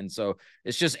that. And so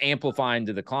it's just amplifying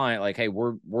to the client, like, hey,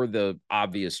 we're the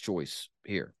obvious choice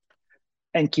here.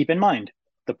 And keep in mind,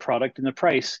 the product and the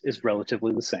price is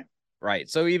relatively the same. Right.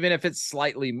 So even if it's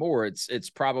slightly more, it's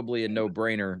probably a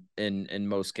no-brainer in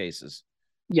most cases.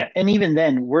 Yeah. And even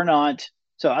then, we're not.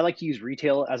 So I like to use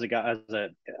retail as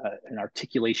an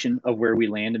articulation of where we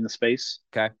land in the space.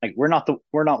 Okay. Like we're not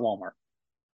Walmart.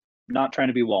 Not trying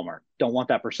to be Walmart. Don't want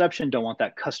that perception. Don't want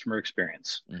that customer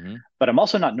experience. Mm-hmm. But I'm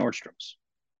also not Nordstrom's.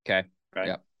 Okay.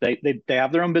 Right. Yep. They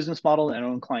have their own business model and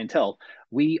own clientele.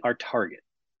 We are Target.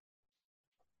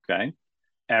 Okay.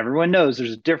 Everyone knows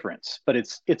there's a difference, but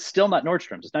it's still not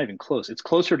Nordstrom's. It's not even close. It's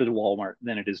closer to Walmart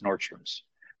than it is Nordstrom's.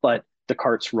 But the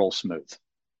carts roll smooth.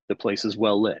 The place is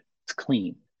well lit. It's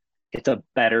clean. It's a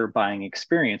better buying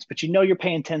experience, but you know you're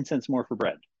paying 10 cents more for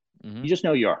bread. Mm-hmm. You just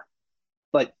know you are.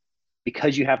 But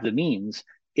because you have the means,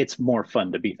 it's more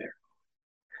fun to be there.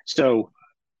 So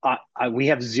we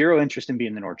have zero interest in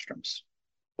being the Nordstroms,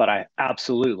 but I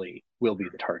absolutely will be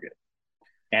the Target.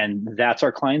 And that's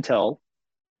our clientele.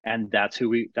 And that's who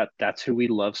we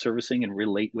love servicing and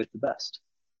relate with the best.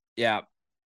 Yeah.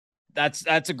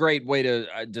 That's a great way to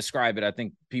describe it. I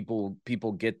think people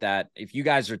get that. If you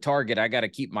guys are Target, I got to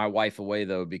keep my wife away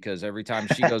though, because every time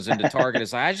she goes into Target,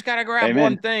 it's like, I just got to grab Amen.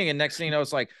 one thing. And next thing you know,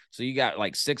 it's like, so you got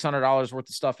like $600 worth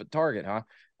of stuff at Target, huh?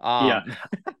 Yeah.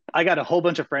 I got a whole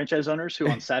bunch of franchise owners who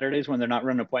on Saturdays when they're not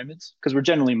running appointments, because we're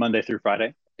generally Monday through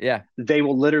Friday. Yeah. They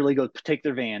will literally go take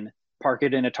their van, park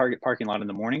it in a Target parking lot in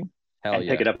the morning, and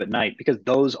pick it up at night, because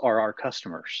those are our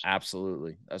customers.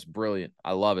 Absolutely. That's brilliant.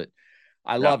 I love it.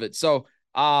 I love it. So,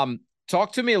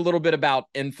 talk to me a little bit about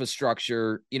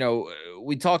infrastructure. You know,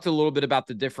 we talked a little bit about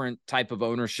the different type of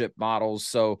ownership models.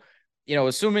 So, you know,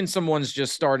 assuming someone's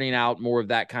just starting out more of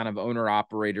that kind of owner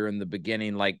operator in the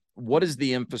beginning, like what does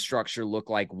the infrastructure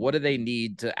look like? What do they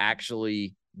need to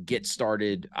actually get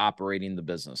started operating the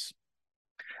business?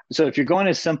 So if you're going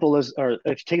as simple as, or if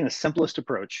you're taking the simplest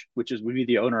approach, which would be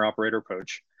the owner operator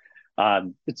approach,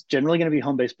 it's generally going to be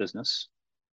home-based business.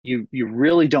 You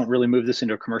really don't really move this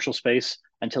into a commercial space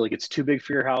until it gets too big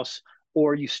for your house,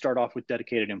 or you start off with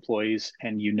dedicated employees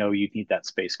and you need that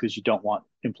space because you don't want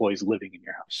employees living in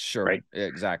your house. Sure. Right.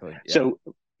 Exactly. Yeah. So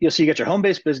so you get your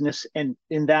home-based business, and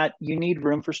in that you need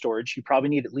room for storage. You probably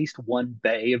need at least one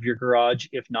bay of your garage,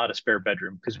 if not a spare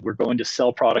bedroom, because we're going to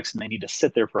sell products and they need to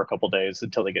sit there for a couple of days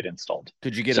until they get installed.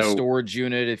 Could you get a storage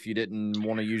unit if you didn't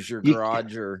want to use your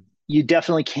garage? Or you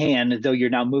definitely can, though you're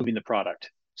now moving the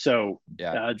product. So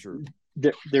true.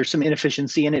 There's some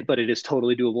inefficiency in it, but it is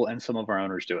totally doable, and some of our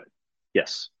owners do it.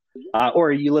 Yes.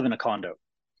 Or you live in a condo.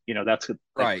 You know, that's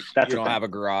right. That's you don't have a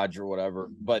garage or whatever,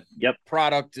 but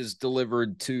product is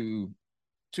delivered to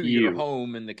your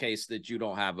home in the case that you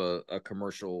don't have a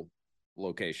commercial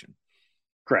location.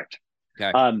 Correct.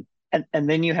 Okay. And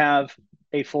then you have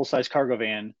a full-size cargo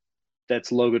van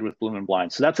that's loaded with Bloom and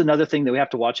Blind. So that's another thing that we have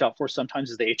to watch out for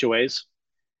sometimes is the HOAs.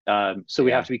 So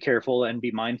we have to be careful and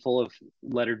be mindful of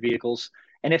lettered vehicles.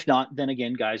 And if not, then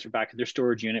again, guys are back at their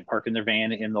storage unit, parking their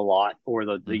van in the lot or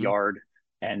the yard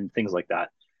and things like that.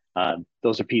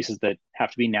 Those are pieces that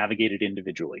have to be navigated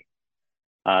individually.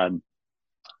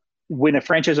 When a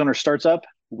franchise owner starts up,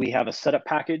 we have a setup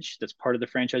package that's part of the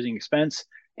franchising expense.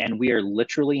 And we are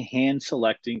literally hand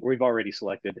selecting, or we've already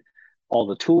selected all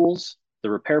the tools, the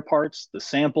repair parts, the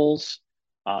samples.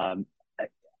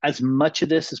 As much of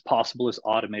this as possible is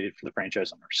automated for the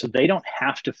franchise owner. So they don't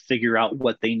have to figure out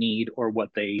what they need or what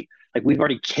they like. We've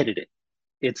already kitted it.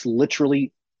 It's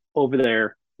literally over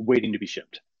there waiting to be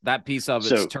shipped. That piece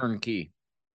of it's turnkey.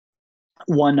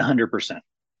 100%.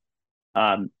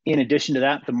 In addition to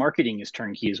that, the marketing is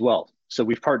turnkey as well. So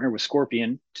we've partnered with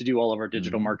Scorpion to do all of our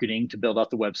digital marketing, to build out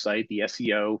the website, the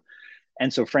SEO.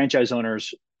 And so franchise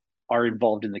owners are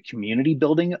involved in the community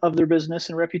building of their business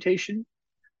and reputation.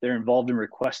 They're involved in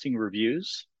requesting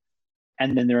reviews,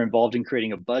 and then they're involved in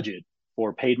creating a budget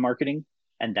for paid marketing,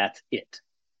 and that's it.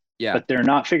 Yeah. But they're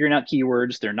not figuring out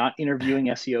keywords. They're not interviewing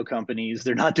SEO companies.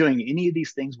 They're not doing any of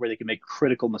these things where they can make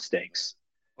critical mistakes.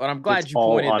 But I'm glad you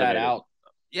pointed that out.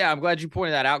 Yeah, I'm glad you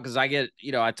pointed that out, because I get,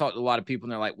 I talk to a lot of people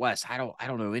and they're like, Wes, I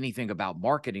don't know anything about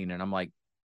marketing. And I'm like,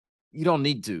 you don't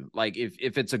need to. Like,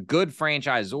 if it's a good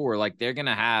franchisor, like they're going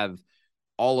to have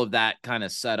all of that kind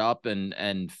of set up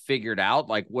and figured out.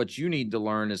 Like, what you need to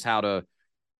learn is how to,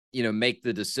 make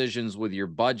the decisions with your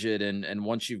budget. And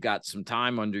once you've got some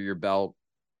time under your belt,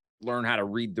 learn how to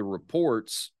read the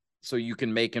reports so you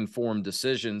can make informed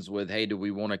decisions with, hey, do we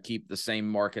want to keep the same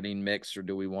marketing mix, or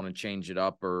do we want to change it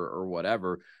up, or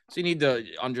whatever? So you need to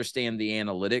understand the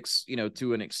analytics,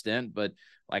 to an extent, but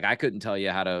like, I couldn't tell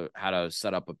you how to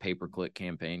set up a pay-per-click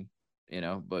campaign,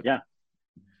 but yeah.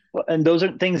 Well, and those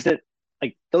are things that,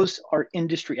 like, those are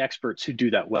industry experts who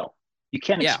do that well. You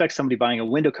can't expect somebody buying a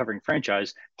window covering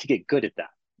franchise to get good at that,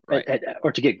 right?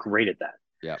 Or to get great at that.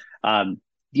 Yeah.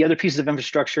 The other pieces of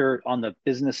infrastructure on the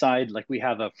business side, like we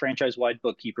have a franchise-wide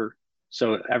bookkeeper.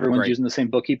 So everyone's using the same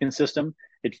bookkeeping system.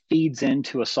 It feeds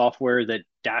into a software that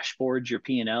dashboards your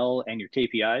P&L and your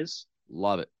KPIs.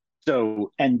 Love it.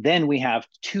 So, and then we have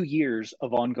 2 years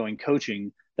of ongoing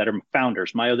coaching that are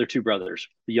founders, my other two brothers.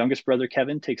 The youngest brother,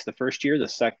 Kevin, takes the first year.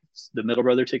 The middle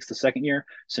brother takes the second year.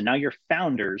 So now your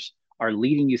founders are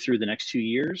leading you through the next 2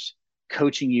 years,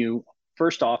 coaching you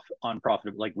first off on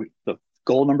profitable. Like the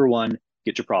goal number one,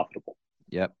 get you profitable.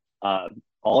 Yep.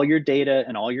 All your data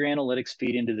and all your analytics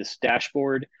feed into this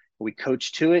dashboard. We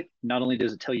coach to it. Not only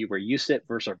does it tell you where you sit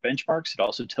versus our benchmarks, it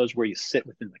also tells you where you sit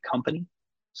within the company.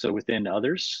 So within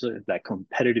others, that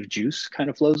competitive juice kind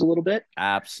of flows a little bit.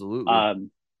 Absolutely.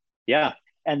 Um, yeah,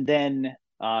 and then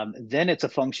it's a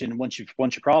function once you're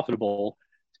profitable.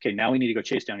 Okay, now we need to go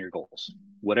chase down your goals.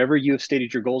 Whatever you have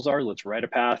stated your goals are, let's write a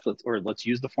path. Let's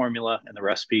use the formula and the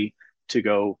recipe to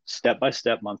go step by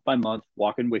step, month by month,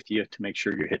 walking with you to make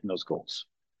sure you're hitting those goals.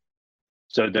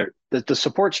 So the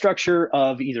support structure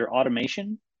of either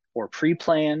automation or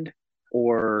pre-planned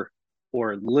or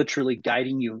literally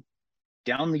guiding you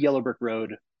down the yellow brick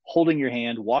road, holding your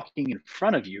hand, walking in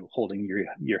front of you, holding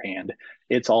your hand.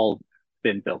 It's all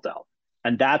been built out.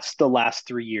 And that's the last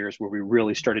 3 years where we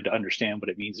really started to understand what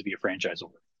it means to be a franchisor.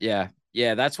 Yeah.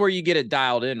 Yeah. That's where you get it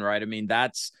dialed in, right? I mean,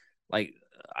 that's like,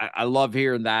 I love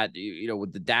hearing that,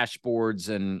 with the dashboards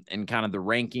and kind of the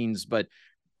rankings, but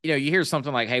you hear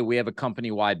something like, hey, we have a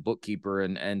company-wide bookkeeper,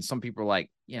 and some people are like,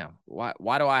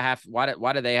 why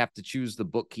do they have to choose the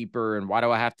bookkeeper, and why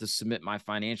do I have to submit my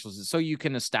financials? So you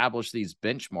can establish these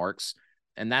benchmarks,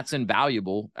 and that's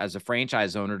invaluable as a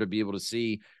franchise owner to be able to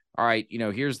see, all right,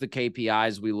 here's the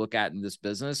KPIs we look at in this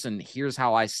business, and here's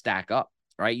how I stack up,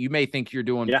 right? You may think you're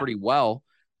doing pretty well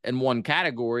in one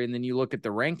category, and then you look at the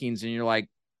rankings and you're like,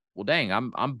 well, dang,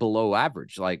 I'm below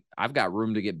average. Like, I've got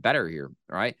room to get better here,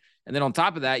 right? And then on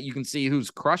top of that, you can see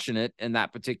who's crushing it in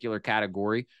that particular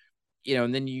category,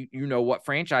 and then you know what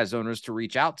franchise owners to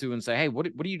reach out to and say, hey, what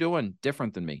are you doing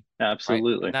different than me?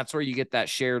 Absolutely. Right? That's where you get that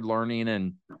shared learning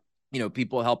and,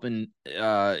 people helping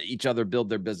each other build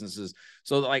their businesses.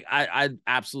 So like, I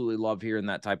absolutely love hearing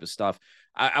that type of stuff.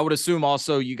 I would assume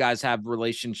also you guys have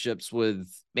relationships with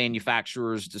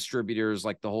manufacturers, distributors,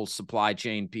 like the whole supply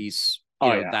chain piece.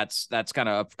 That's kind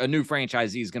of a new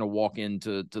franchisee is going to walk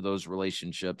into those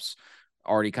relationships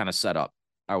already kind of set up,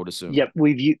 I would assume. Yep,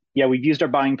 we've used our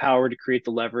buying power to create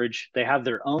the leverage. They have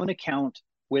their own account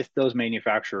with those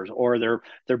manufacturers, or they're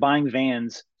buying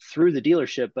vans through the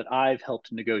dealership, but I've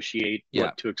helped negotiate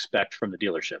what to expect from the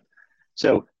dealership.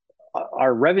 So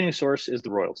our revenue source is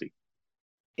the royalty.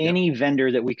 Any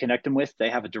vendor that we connect them with, they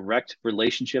have a direct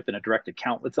relationship and a direct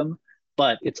account with them,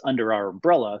 but it's under our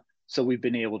umbrella. So we've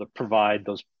been able to provide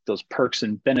those perks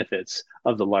and benefits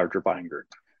of the larger buying group.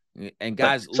 And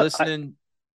guys listening,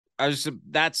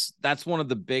 that's one of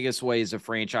the biggest ways a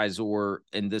franchisor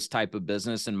in this type of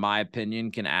business, in my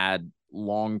opinion, can add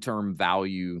long-term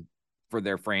value for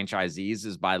their franchisees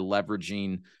is by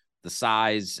leveraging the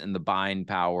size and the buying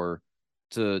power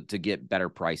to get better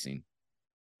pricing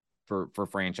for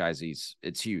franchisees.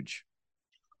 It's huge.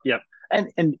 Yep.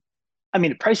 And I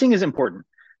mean, pricing is important,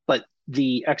 but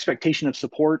the expectation of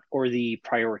support or the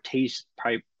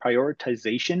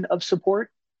prioritization of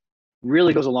support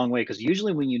really goes a long way, because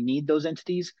usually when you need those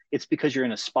entities, it's because you're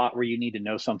in a spot where you need to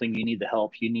know something, you need the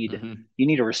help, you need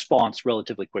a response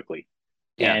relatively quickly.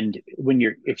 Yeah. And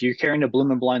if you're carrying a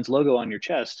Bloom and Blinds logo on your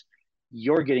chest,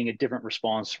 you're getting a different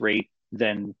response rate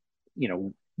than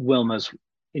Wilma's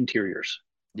interiors.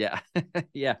 Yeah.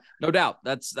 Yeah, no doubt.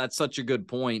 That's such a good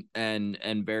point,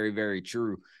 and very, very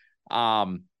true.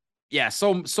 Yeah,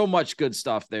 so much good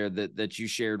stuff there that you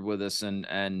shared with us,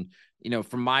 and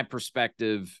from my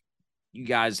perspective, you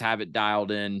guys have it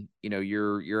dialed in.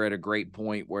 You're at a great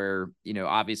point where,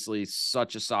 obviously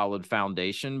such a solid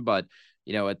foundation, but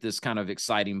at this kind of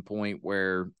exciting point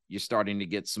where you're starting to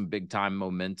get some big time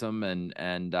momentum,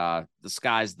 and the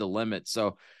sky's the limit.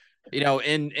 So,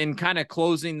 in kind of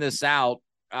closing this out,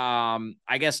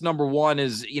 I guess number one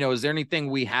is, is there anything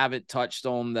we haven't touched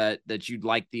on that you'd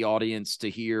like the audience to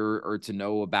hear or to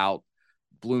know about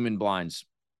Bloom and Blinds?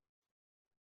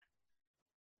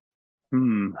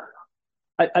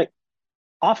 I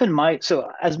often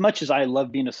so as much as I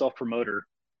love being a self promoter,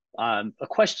 a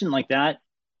question like that,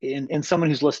 and someone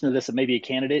who's listening to this that may be a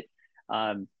candidate,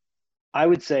 I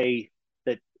would say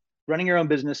that running your own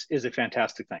business is a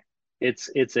fantastic thing. It's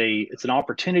an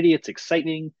opportunity. It's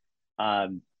exciting.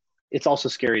 It's also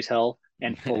scary as hell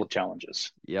and full of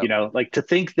challenges. Yep. Like to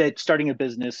think that starting a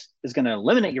business is going to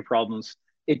eliminate your problems,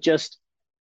 it just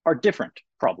are different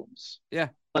problems. Yeah.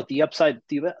 But the upside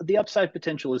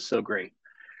potential is so great.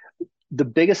 The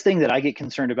biggest thing that I get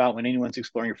concerned about when anyone's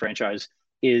exploring a franchise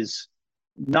is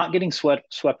not getting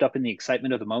swept up in the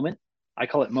excitement of the moment. I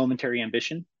call it momentary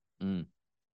ambition.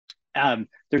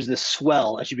 There's this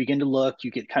swell as you begin to look.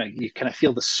 You kind of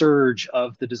feel the surge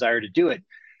of the desire to do it.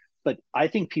 But I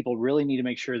think people really need to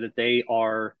make sure that they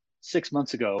are 6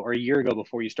 months ago or a year ago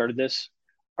before you started this,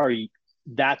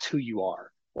 that's who you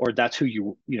are, or that's who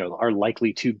you are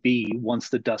likely to be once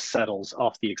the dust settles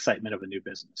off the excitement of a new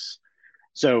business.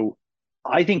 So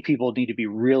I think people need to be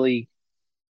really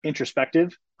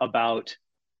introspective about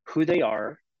who they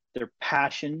are, their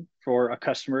passion for a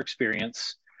customer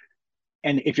experience,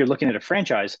 And if you're looking at a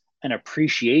franchise, an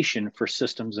appreciation for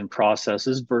systems and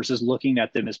processes versus looking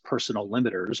at them as personal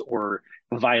limiters or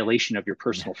a violation of your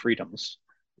personal freedoms.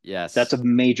 Yes. That's a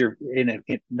major, in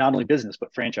not only business,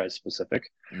 but franchise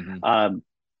specific.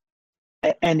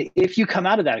 And if you come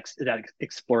out of that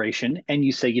exploration and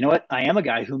you say, you know what, I am a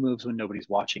guy who moves when nobody's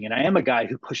watching, and I am a guy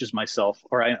who pushes myself,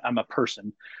 or I'm a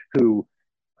person who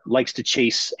likes to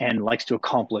chase and likes to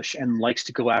accomplish and likes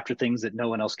to go after things that no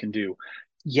one else can do.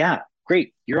 Yeah,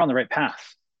 great. You're on the right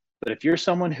path. But if you're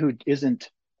someone who isn't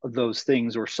those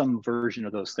things or some version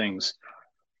of those things,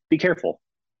 be careful,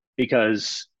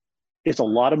 because it's a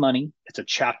lot of money. It's a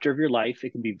chapter of your life.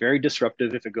 It can be very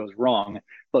disruptive if it goes wrong.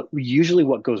 But usually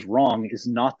what goes wrong is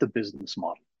not the business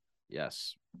model.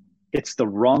 Yes. It's the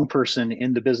wrong person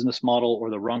in the business model or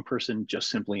the wrong person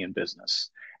just simply in business.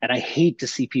 And I hate to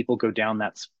see people go down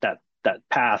that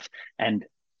path and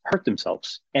hurt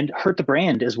themselves and hurt the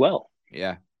brand as well.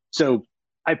 Yeah. So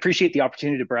I appreciate the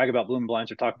opportunity to brag about Bloom &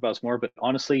 Blinds or talk about us more, but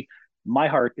honestly, my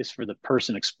heart is for the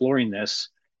person exploring this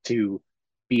to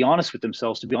be honest with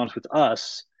themselves, to be honest with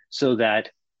us, so that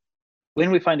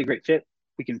when we find a great fit,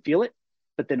 we can feel it,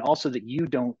 but then also that you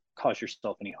don't cause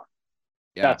yourself any harm.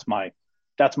 Yeah.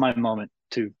 That's my moment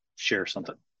to share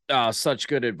something. Such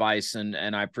good advice.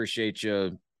 And I appreciate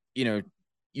you,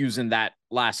 using that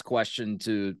last question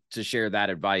to share that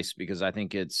advice, because I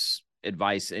think it's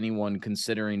advice anyone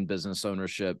considering business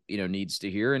ownership, needs to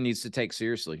hear and needs to take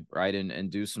seriously. Right. And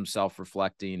do some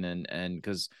self-reflecting and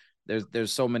because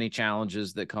there's so many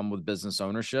challenges that come with business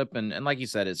ownership. And like you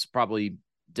said, it's probably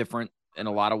different in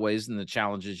a lot of ways than the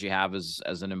challenges you have as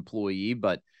an employee,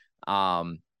 but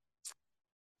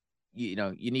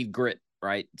you need grit,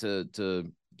 right, to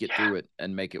get through it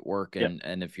and make it work.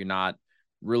 And if you're not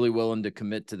really willing to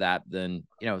commit to that, then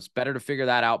it's better to figure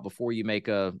that out before you make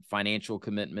a financial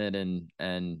commitment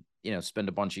and spend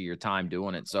a bunch of your time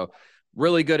doing it. So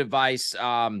really good advice.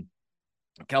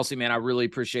 Kelsey, man, I really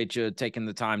appreciate you taking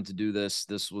the time to do this.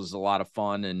 This was a lot of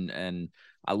fun, and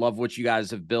I love what you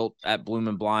guys have built at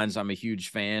Bloom & Blinds. I'm a huge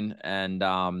fan, and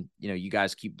you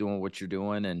guys keep doing what you're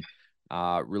doing, and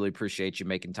really appreciate you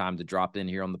making time to drop in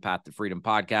here on the Path to Freedom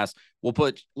podcast. We'll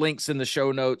put links in the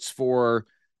show notes for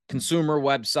consumer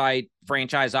website,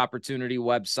 franchise opportunity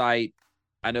website.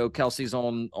 I know Kelsey's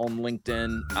on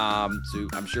LinkedIn, so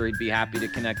I'm sure he'd be happy to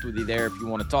connect with you there if you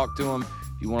want to talk to him.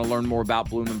 If you want to learn more about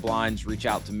Bloom & Blinds, reach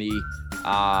out to me.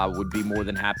 Would be more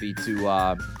than happy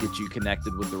to get you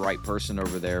connected with the right person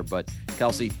over there. But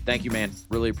Kelsey, thank you, man.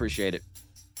 Really appreciate it.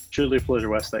 Truly a pleasure,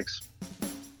 Wes. Thanks.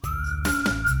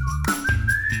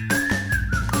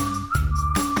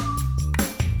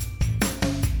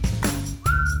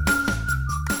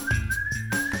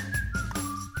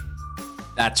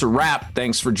 That's a wrap.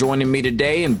 Thanks for joining me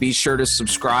today, and be sure to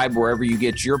subscribe wherever you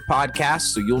get your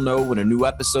podcasts so you'll know when a new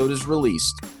episode is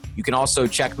released. You can also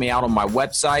check me out on my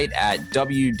website at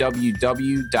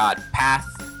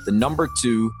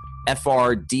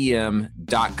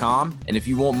www.path2frdm.com. And if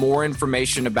you want more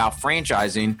information about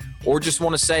franchising or just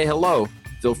want to say hello,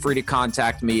 feel free to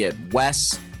contact me at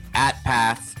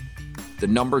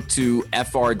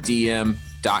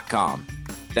wes@path2frdm.com.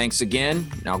 Thanks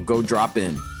again. Now go drop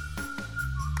in.